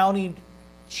Essex County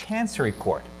Chancery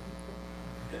Court.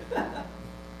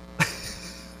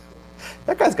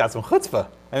 That guy's got some chutzpah.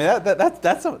 I mean,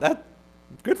 that's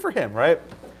good for him, right?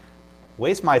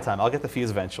 Waste my time. I'll get the fees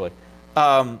eventually.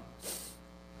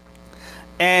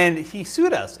 And he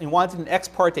sued us and wanted an ex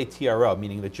parte TRO,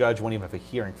 meaning the judge wouldn't even have a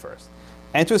hearing first.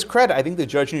 And to his credit, I think the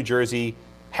judge in New Jersey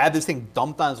had this thing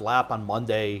dumped on his lap on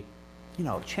Monday. You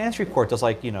know, Chancery Court does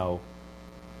like, you know,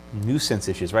 nuisance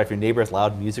issues, right? If your neighbor has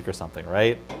loud music or something,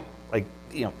 right? Like,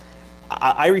 you know,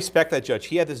 I respect that judge.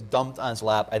 He had this dumped on his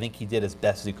lap. I think he did as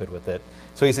best as he could with it.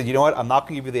 So he said, you know what? I'm not going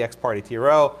to give you the ex parte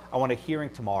TRO. I want a hearing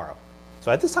tomorrow. So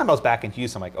at this time, I was back in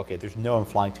Houston. I'm like, okay, there's no I'm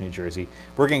flying to New Jersey.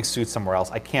 We're getting sued somewhere else.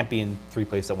 I can't be in 3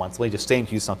 places at once. Let me just stay in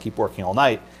Houston. I'll keep working all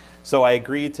night. So I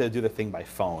agreed to do the thing by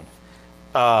phone.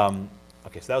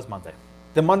 Okay, so that was Monday.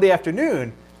 Then Monday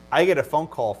afternoon, I get a phone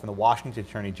call from the Washington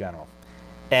Attorney General.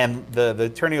 And the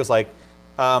attorney was like,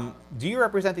 do you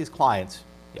represent these clients?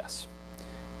 Yes.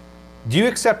 Do you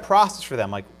accept process for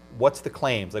them? Like, what's the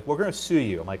claims? Like, we're going to sue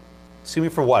you. I'm like, sue me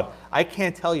for what? I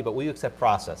can't tell you, but will you accept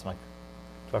process? I'm like,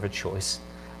 do I have a choice?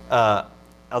 I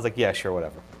was like, yeah, sure,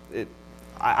 whatever.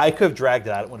 I could have dragged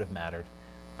it out. It wouldn't have mattered.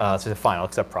 So I said, fine, I'll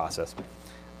accept process.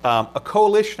 A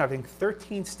coalition of, I think,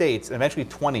 13 states and eventually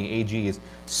 20 AGs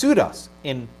sued us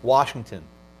in Washington.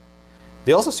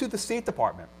 They also sued the State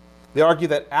Department. They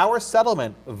argued that our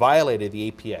settlement violated the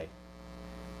APA.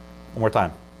 One more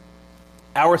time.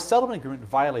 Our settlement agreement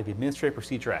violated the Administrative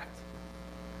Procedure Act.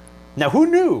 Now, who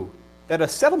knew that a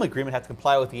settlement agreement had to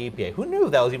comply with the APA? Who knew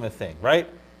that was even a thing, right?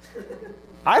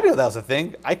 I knew that was a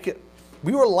thing.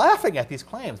 We were laughing at these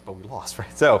claims, but we lost,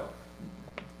 right? So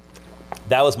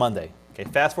that was Monday. Okay,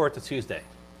 fast forward to Tuesday.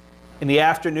 In the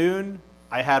afternoon,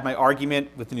 I had my argument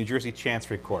with the New Jersey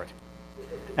Chancery Court.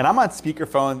 And I'm on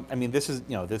speakerphone. I mean, this is,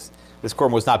 you know, this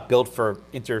courtroom was not built for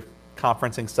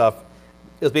interconferencing stuff.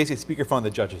 It was basically speakerphone at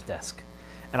the judge's desk.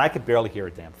 And I could barely hear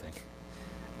a damn thing.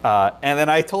 And then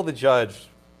I told the judge,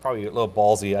 probably a little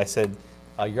ballsy, I said,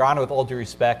 Your Honor, with all due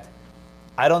respect,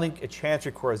 I don't think a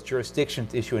Chancery Court has jurisdiction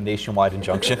to issue a nationwide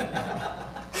injunction.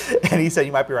 And he said,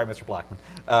 you might be right, Mr. Blackman.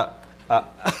 I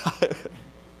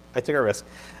took a risk.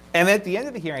 And at the end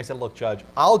of the hearing, I said, look, Judge,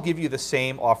 I'll give you the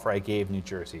same offer I gave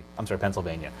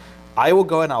Pennsylvania. I will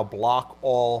go and I'll block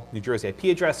all New Jersey IP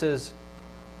addresses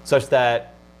such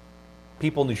that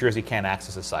people in New Jersey can't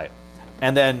access the site.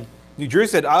 And then New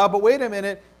Jersey said, but wait a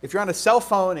minute. If you're on a cell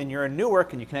phone and you're in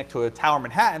Newark and you connect to a tower in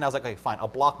Manhattan, I was like, okay, fine, I'll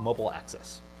block mobile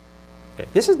access. Okay,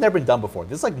 this has never been done before.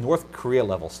 This is like North Korea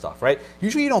level stuff, right?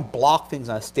 Usually you don't block things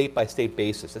on a state-by-state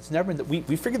basis. It's never been,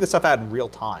 we figured this stuff out in real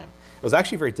time. It was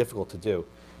actually very difficult to do.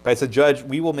 But I said, Judge,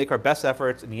 we will make our best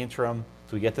efforts in the interim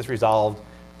so we get this resolved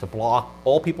to block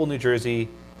all people in New Jersey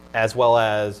as well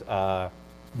as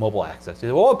mobile access. He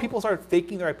said, well, people start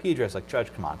faking their IP address. Like,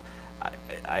 Judge, come on.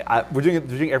 We're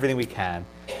doing everything we can.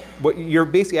 What you're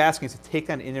basically asking is to take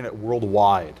down the internet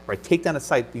worldwide, right? Take down a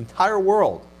site, the entire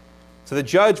world. So the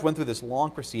judge went through this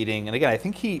long proceeding, and again, I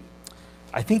think he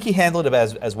handled it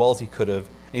as well as he could have.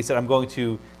 And he said, I'm going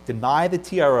to deny the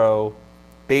TRO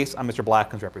based on Mr.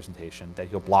 Blackman's representation that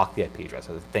he'll block the IP address.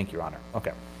 I said, thank you, Your Honor.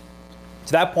 Okay.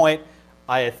 To that point,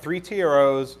 I had 3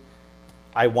 TROs.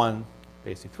 I won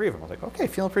basically 3 of them. I was like, okay,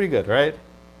 feeling pretty good, right?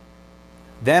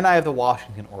 Then I have the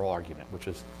Washington oral argument, which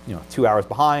is 2 hours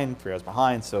behind, 3 hours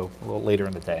behind, so a little later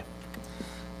in the day.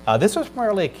 This was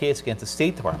primarily a case against the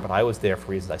State Department, but I was there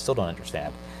for reasons I still don't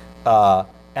understand.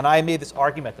 And I made this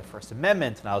argument at the First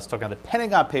Amendment, and I was talking about the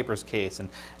Pentagon Papers case and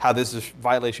how this is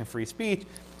violation of free speech.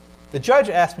 The judge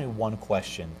asked me one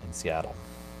question in Seattle.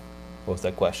 What was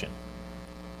that question?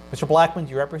 Mr. Blackman,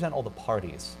 do you represent all the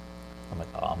parties? I'm like,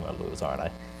 oh, I'm going to lose, aren't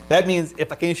I? That means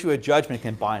if I can issue a judgment, it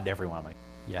can bind everyone. I'm like,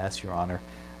 yes, Your Honor.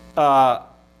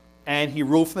 And he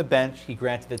ruled from the bench. He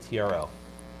granted the TRO.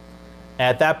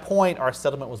 At that point, our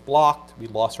settlement was blocked. We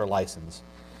lost our license.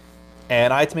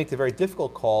 And I had to make the very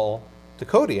difficult call to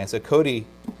Cody. I said, Cody,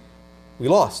 we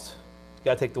lost. You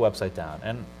got to take the website down.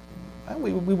 And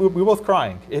we were both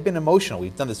crying. It had been emotional.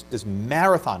 We've done this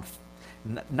marathon,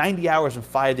 90 hours and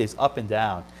 5 days up and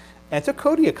down. And it took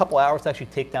Cody a couple hours to actually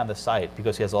take down the site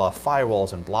because he has a lot of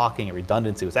firewalls and blocking and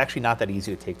redundancy. It was actually not that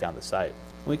easy to take down the site.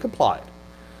 We complied.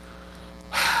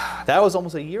 That was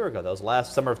almost a year ago. That was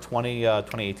last summer of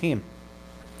 2018.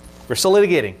 We're still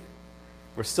litigating.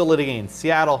 We're still litigating in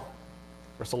Seattle.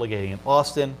 We're still litigating in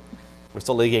Austin. We're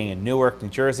still litigating in Newark, New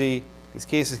Jersey. These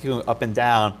cases keep going up and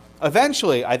down.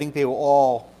 Eventually, I think they will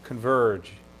all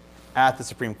converge at the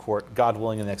Supreme Court, God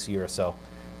willing, in the next year or so,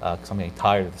 because I'm getting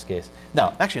tired of this case.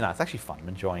 No, actually not. It's actually fun. I'm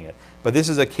enjoying it. But this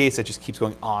is a case that just keeps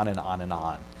going on and on and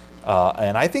on.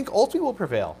 And I think ultimately will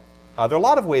prevail. There are a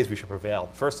lot of ways we should prevail.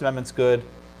 The First Amendment's good.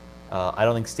 I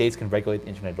don't think states can regulate the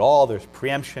internet at all. There's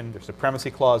preemption, there's supremacy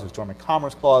clause, there's dormant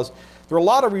commerce clause. There are a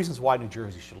lot of reasons why New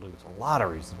Jersey should lose. A lot of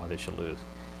reasons why they should lose.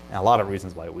 And a lot of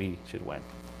reasons why we should win.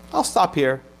 I'll stop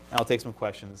here and I'll take some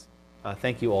questions.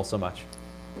 Thank you all so much.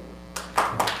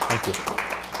 Thank you.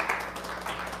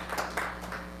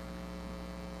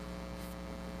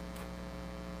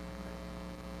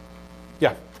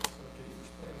 Yeah.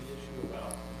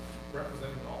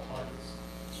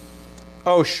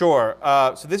 Oh, sure.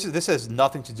 So this has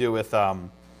nothing to do with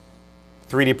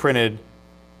 3D printed,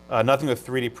 nothing with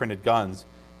 3D printed guns.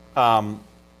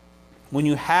 When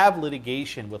you have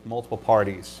litigation with multiple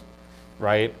parties,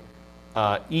 right,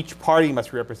 each party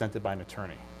must be represented by an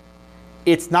attorney.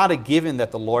 It's not a given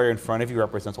that the lawyer in front of you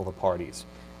represents all the parties.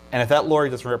 And if that lawyer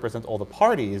doesn't represent all the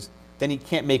parties, then he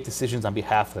can't make decisions on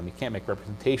behalf of them. He can't make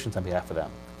representations on behalf of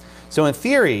them. So in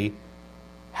theory,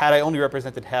 had I only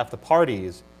represented half the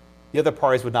parties, the other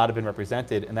parties would not have been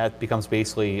represented, and that becomes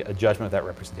basically a judgment of that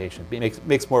representation. It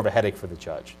makes more of a headache for the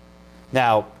judge.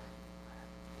 Now,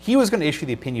 he was going to issue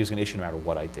the opinion he was going to issue no matter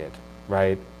what I did,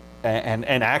 right?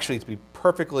 And actually, to be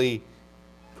perfectly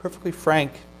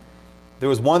frank, there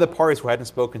was one of the parties who I hadn't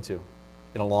spoken to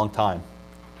in a long time.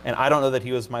 And I don't know that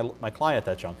he was my client at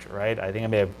that juncture, right? I think I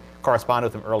may have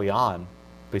corresponded with him early on,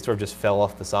 but he sort of just fell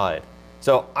off the side.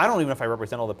 So I don't even know if I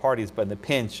represent all the parties, but in the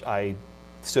pinch, I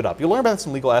stood up. You'll learn about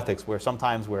some legal ethics where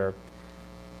sometimes where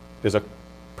there's a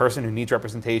person who needs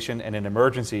representation and in an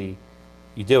emergency,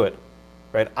 you do it,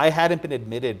 right? I hadn't been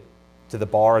admitted to the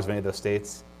bars of any of those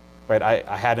states, right?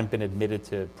 I hadn't been admitted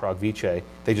to Prague Vice.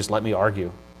 They just let me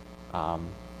argue. I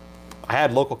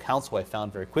had local counsel I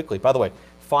found very quickly. By the way,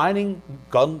 finding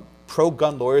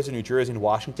pro-gun lawyers in New Jersey and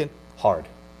Washington, hard.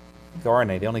 There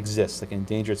aren't any. They don't exist, like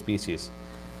endangered species.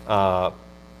 But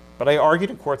I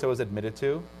argued in courts I was admitted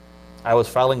to. I was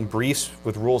filing briefs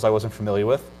with rules I wasn't familiar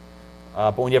with.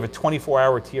 But when you have a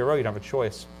 24-hour TRO, you don't have a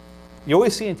choice. You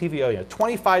always see in TV,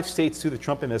 25 states through the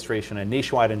Trump administration, a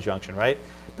nationwide injunction, right?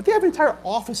 But they have entire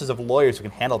offices of lawyers who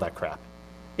can handle that crap.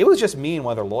 It was just me and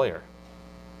one other lawyer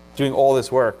doing all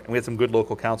this work, and we had some good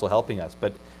local counsel helping us.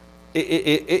 But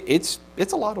it's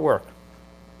a lot of work. Does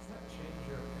that change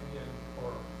your opinion,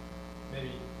 or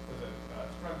maybe does it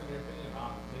strengthen your opinion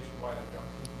on nationwide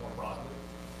injunctions more broadly?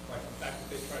 Like the fact that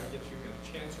they try to get you in a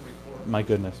chance to record. My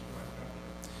goodness.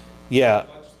 Yeah.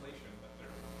 Legislation that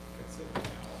they're considering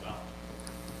now about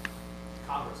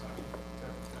Congress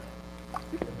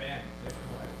actually to ban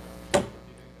nationwide injunctions.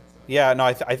 Do you think that's Yeah, no,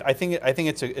 I think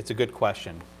it's a good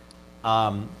question.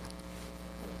 The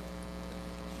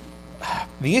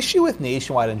issue with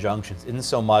nationwide injunctions isn't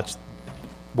so much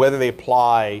whether they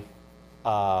apply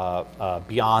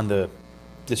beyond the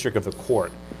district of the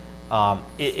court.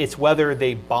 It's whether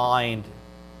they bind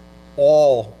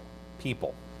all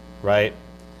people, right?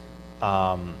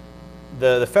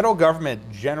 The federal government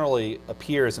generally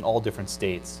appears in all different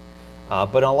states.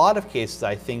 But in a lot of cases,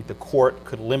 I think the court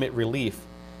could limit relief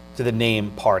to the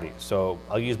named party. So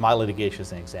I'll use my litigation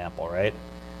as an example, right?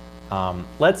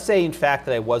 Let's say, in fact,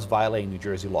 that I was violating New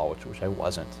Jersey law, which I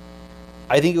wasn't.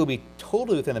 I think it would be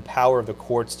totally within the power of the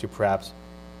courts to perhaps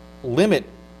limit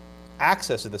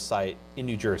access to the site in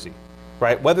New Jersey,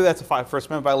 right? Whether that's a First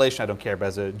Amendment violation, I don't care, but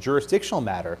as a jurisdictional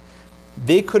matter,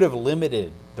 they could have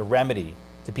limited the remedy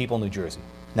to people in New Jersey.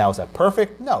 Now, is that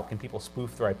perfect? No. Can people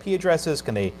spoof their IP addresses?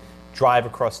 Can they drive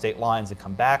across state lines and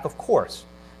come back? Of course.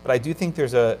 But I do think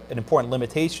there's an important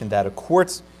limitation that a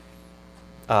court's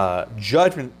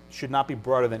judgment should not be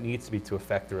broader than it needs to be to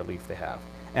affect the relief they have.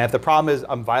 And if the problem is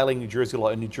I'm violating New Jersey law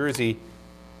in New Jersey,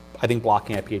 I think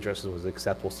blocking IP addresses was an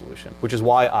acceptable solution, which is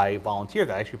why I volunteered.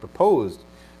 I actually proposed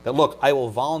that, look, I will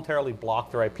voluntarily block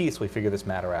their IP so we figure this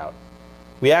matter out.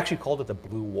 We actually called it the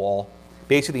blue wall.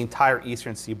 Basically, the entire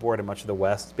eastern seaboard and much of the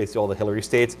west, basically all the Hillary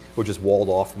states, were just walled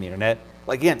off from the internet.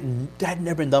 Like, again, that had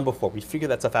never been done before. We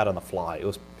figured that stuff out on the fly. It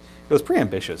was pretty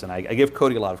ambitious, and I give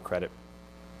Cody a lot of credit.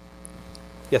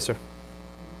 Yes, sir.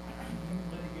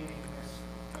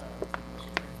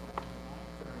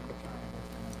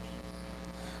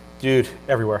 Dude,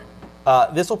 everywhere.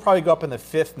 This will probably go up in the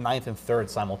 5th, 9th, and 3rd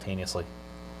simultaneously.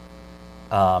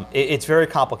 It's very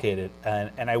complicated,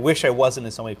 and I wish I wasn't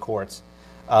in so many courts,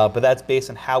 but that's based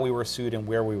on how we were sued and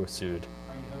where we were sued.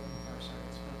 Are you hoping for a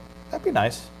circuit split? That'd be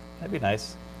nice. That'd be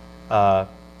nice.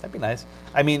 That'd be nice.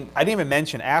 I mean, I didn't even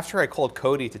mention, after I called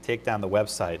Cody to take down the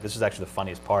website, this is actually the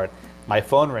funniest part, my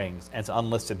phone rings, and it's an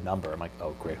unlisted number. I'm like,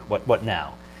 oh, great, what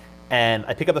now? And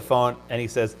I pick up the phone, and he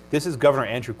says, this is Governor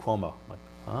Andrew Cuomo. I'm like,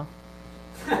 huh?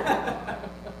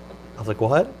 I was like,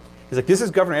 what? He's like, this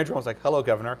is Governor Andrew. I was like, hello,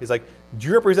 Governor. He's like, do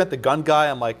you represent the gun guy?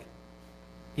 I'm like,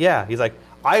 yeah. He's like,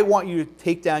 I want you to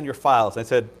take down your files. And I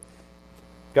said,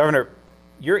 Governor,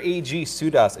 your AG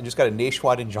sued us and just got a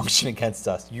nationwide injunction against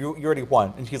us. You already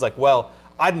won. And he's like, well,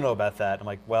 I don't know about that. I'm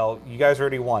like, well, you guys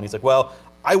already won. He's like, well,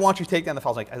 I want you to take down the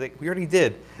files. I was like, we already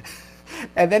did.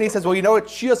 And then he says, well, you know what?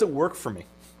 She doesn't work for me.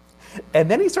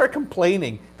 And then he started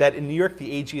complaining that in New York,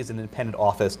 the AG is an independent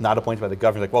office, not appointed by the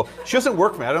governor. Like, well, she doesn't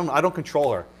work for me. I don't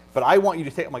control her. But I want you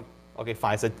to take. I'm like, okay,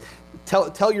 fine. I said,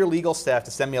 tell your legal staff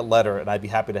to send me a letter, and I'd be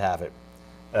happy to have it.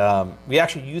 We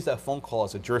actually used that phone call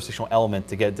as a jurisdictional element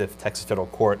to get to Texas federal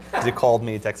court. They called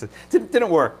me in Texas. Didn't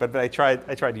work, but I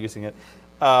tried using it.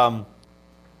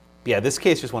 Yeah, this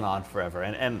case just went on forever,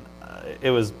 and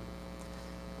it was.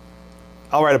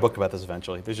 I'll write a book about this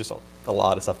eventually. There's just a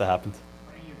lot of stuff that happened.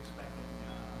 What are you expecting?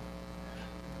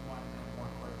 One or more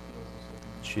court appeals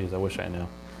decisions? Jeez, I wish I knew.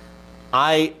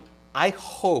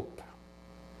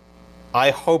 I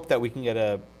hope that we can get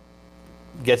to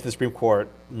the Supreme Court,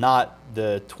 not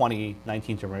the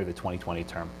 2019 term, maybe the 2020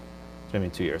 term. It's maybe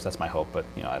in 2 years. That's my hope, but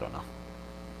I don't know.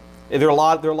 There are a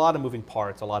lot of moving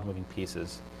parts, a lot of moving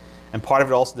pieces, and part of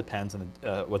it also depends on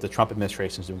what the Trump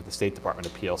administration is doing with the State Department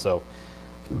appeal. So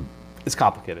it's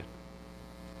complicated.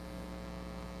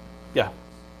 Yeah.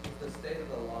 The state of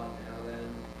the law now, then, as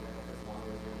long as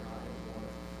you're not in one of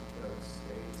those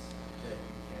states, that you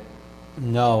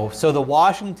can. No. So the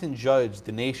Washington judge,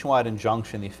 the nationwide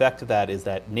injunction, the effect of that is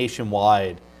that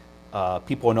nationwide,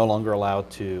 people are no longer allowed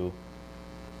to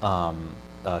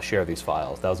share these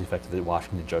files. That was the effect of the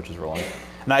Washington judge's ruling.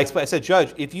 And I said,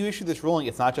 Judge, if you issue this ruling,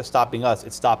 it's not just stopping us,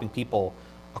 it's stopping people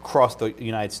across the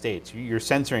United States. You're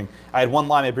censoring, I had one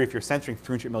line in my brief, you're censoring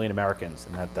 300 million Americans,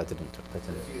 and that didn't. If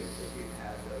you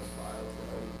have those files,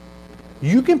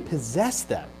 You can possess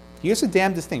them. Here's the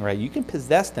damnedest thing, right? You can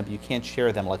possess them, but you can't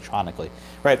share them electronically,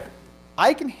 right?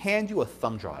 I can hand you a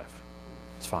thumb drive.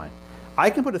 It's fine. I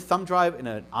can put a thumb drive in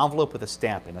an envelope with a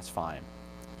stamp, and that's fine.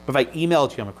 But if I email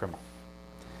it to you, I'm a criminal.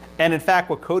 And in fact,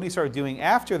 what Cody started doing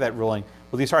after that ruling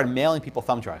was he started mailing people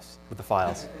thumb drives with the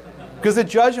files. Because the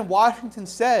judge in Washington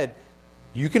said,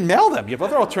 you can mail them. You have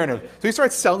other alternatives. So he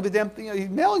started selling the damn thing, he's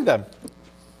mailing them.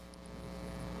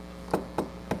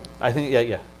 I think,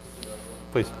 yeah.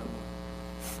 Please.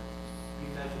 you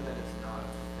mentioned that it's not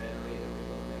federally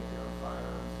illegal to make your own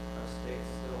firearms. Are states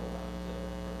still allowed to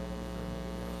make their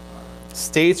own firearms?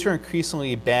 States are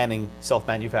increasingly banning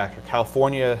self-manufacture.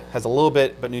 California has a little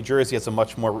bit, but New Jersey has a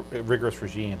much more rigorous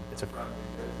regime.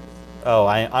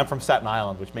 I'm from Staten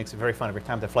Island, which makes it very fun every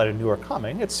time the flight of Newark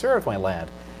coming. It's served when I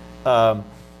land. I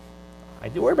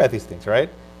do worry about these things, right?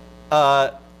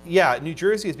 Yeah, New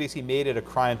Jersey has basically made it a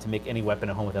crime to make any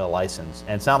weapon at home without a license.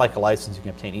 And it's not like a license you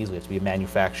can obtain easily. It has to be a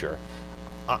manufacturer.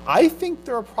 I think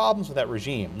there are problems with that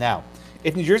regime. Now,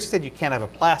 if New Jersey said you can't have a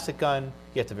plastic gun,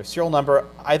 you have to have a serial number,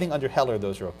 I think under Heller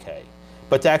those are okay.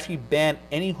 But to actually ban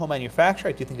any home manufacturer,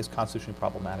 I do think is constitutionally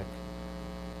problematic.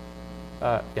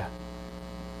 Yeah.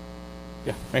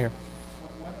 Yeah, right here.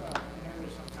 What, I know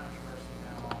there's some controversy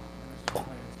now, and this is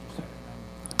related to your Second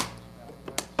Amendment claims about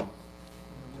what,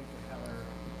 in the wake of Heller,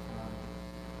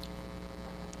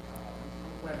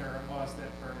 whether laws that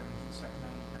burden the Second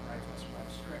Amendment rights must survive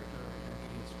strict or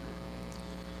intermediate scrutiny.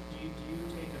 Do you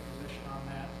take a position on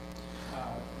that,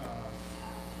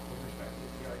 with respect to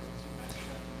the arguments you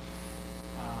mentioned?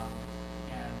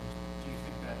 And do you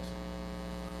think that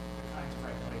the kinds of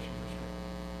regulations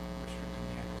restricting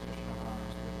the acquisition of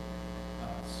arms would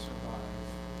survive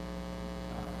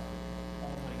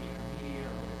only intermediate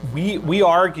or We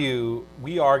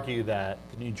argue that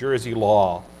the New Jersey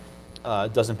law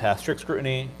doesn't pass strict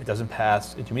scrutiny. It doesn't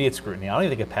pass intermediate scrutiny. I don't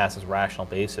even think it passes rational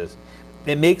basis.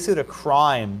 It makes it a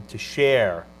crime to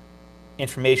share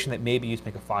information that may be used to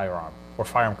make a firearm or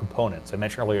firearm components. I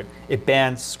mentioned earlier, it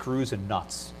bans screws and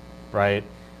nuts, right?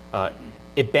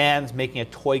 It bans making a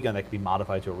toy gun that can be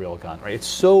modified to a real gun, right? It's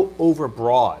so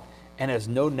overbroad and has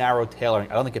no narrow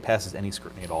tailoring. I don't think it passes any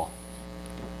scrutiny at all.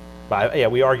 But yeah,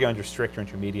 we argue under strict or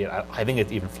intermediate. I think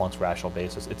it even flunks rational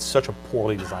basis. It's such a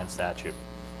poorly designed statute.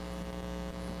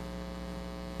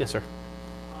 Yes, sir.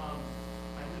 I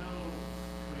know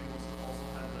Federalist also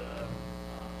had the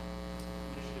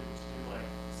initiative to do like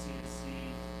CNC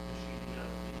machining of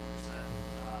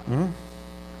 80%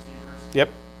 receivers. Yep.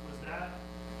 Was that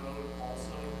code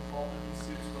also involved in these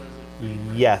suits, or is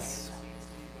it? Yes.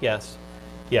 CNC? Yes.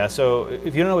 Yeah, so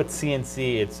if you don't know what CNC,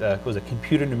 it was a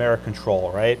computer numeric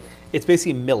control, right? It's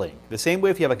basically milling. The same way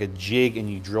if you have like a jig and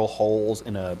you drill holes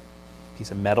in a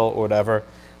piece of metal or whatever,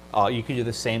 you can do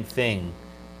the same thing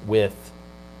with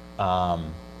the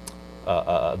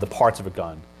parts of a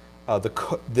gun.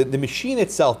 The machine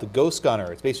itself, the ghost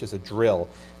gunner, it's basically just a drill.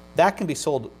 That can be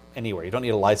sold anywhere. You don't need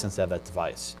a license to have that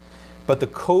device. But the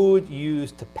code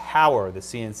used to power the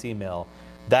CNC mill,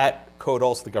 that code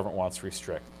also the government wants to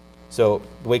restrict. So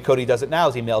the way Cody does it now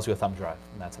is he mails you a thumb drive,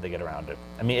 and that's how they get around it.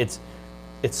 I mean,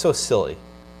 it's so silly.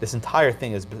 This entire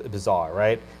thing is bizarre,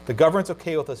 right? The government's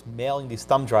okay with us mailing these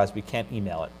thumb drives, but we can't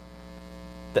email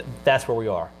it. That's where we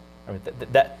are. I mean,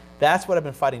 that's what I've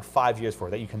been fighting 5 years for,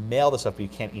 that you can mail this stuff, but you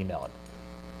can't email it.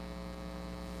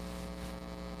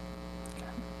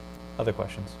 Okay. Other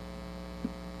questions?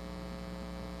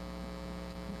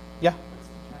 Yeah? what's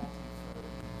the penalty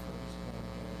for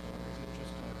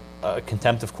these or is it just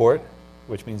Contempt of court,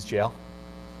 which means jail.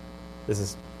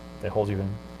 They hold you in.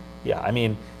 Yeah, I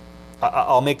mean,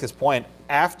 I'll make this point.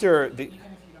 After the, even if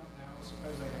you don't know,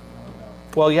 suppose I don't know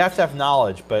about well, you have to have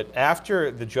knowledge, but after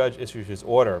the judge issued his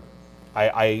order,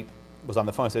 I was on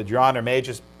the phone and said, Your Honor, may I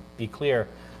just be clear,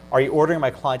 are you ordering my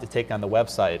client to take down the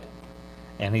website?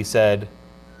 And he said,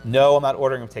 no, I'm not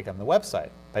ordering him to take down the website.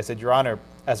 I said, Your Honor,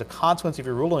 as a consequence of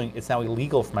your ruling, it's now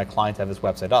illegal for my client to have this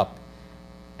website up.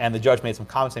 And the judge made some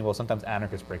comments saying, well, sometimes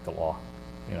anarchists break the law,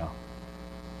 you know.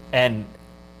 And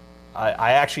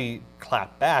I actually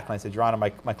clapped back and I said, Your Honor,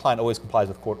 my client always complies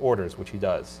with court orders, which he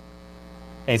does.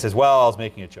 And he says, well, I was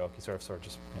making a joke. He sort of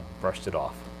just brushed it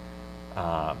off.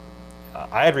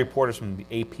 I had reporters from the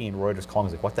AP and Reuters calling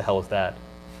me like, what the hell is that,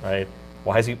 right?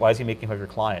 Why is he making fun of your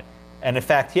client? And in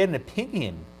fact, he had an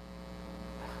opinion.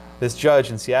 This judge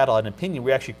in Seattle had an opinion.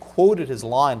 We actually quoted his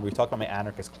line where we talked about my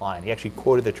anarchist client. He actually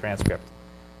quoted the transcript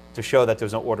to show that there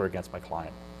was no order against my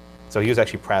client. So he was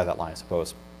actually proud of that line, I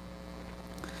suppose.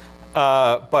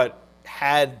 But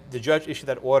had the judge issued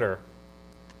that order,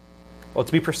 well,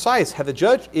 to be precise, had the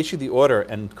judge issued the order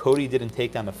and Cody didn't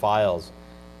take down the files,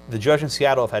 the judge in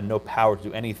Seattle have had no power to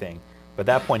do anything. But at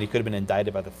that point, he could have been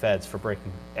indicted by the feds for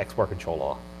breaking export control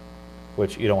law,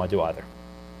 which you don't want to do either.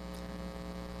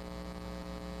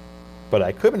 But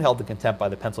I could have been held in contempt by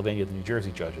the Pennsylvania and the New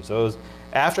Jersey judges. So it was,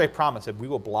 after I promised that we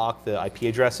will block the IP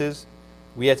addresses,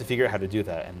 we had to figure out how to do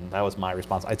that, and that was my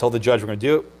response. I told the judge we're going to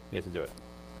do it, we had to do it.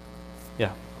 Yeah.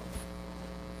 Would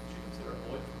you consider a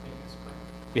void for being this claim?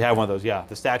 We have one of those, yeah.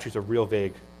 The statutes are real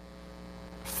vague.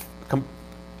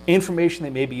 Information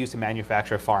that may be used to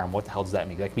manufacture a firearm, what the hell does that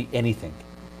mean? That can be anything.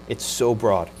 It's so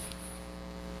broad.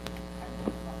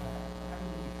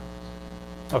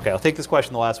 Okay, I'll take this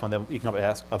question, the last one, then you can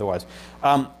ask otherwise.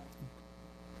 I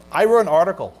wrote an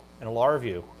article in a law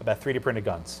review about 3D printed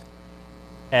guns.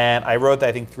 And I wrote that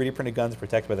I think 3D printed guns are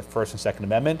protected by the First and Second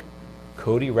Amendment.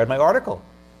 Cody read my article.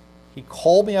 He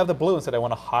called me out of the blue and said, I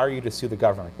want to hire you to sue the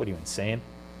government. Like, what are you, insane?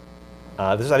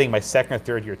 This is, I think, my second or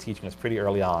third year teaching. It's pretty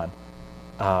early on.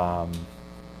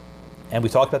 And we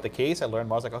talked about the case. I learned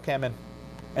more. I was like, okay, I'm in.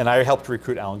 And I helped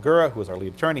recruit Alan Gura, who was our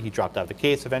lead attorney. He dropped out of the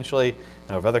case eventually, and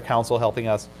we have other counsel helping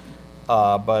us.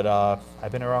 But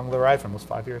I've been along the ride for almost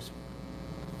 5 years.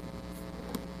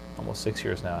 Almost 6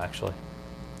 years now, actually.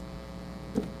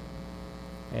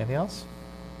 Anything else?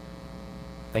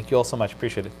 Thank you all so much.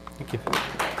 Appreciate it. Thank you.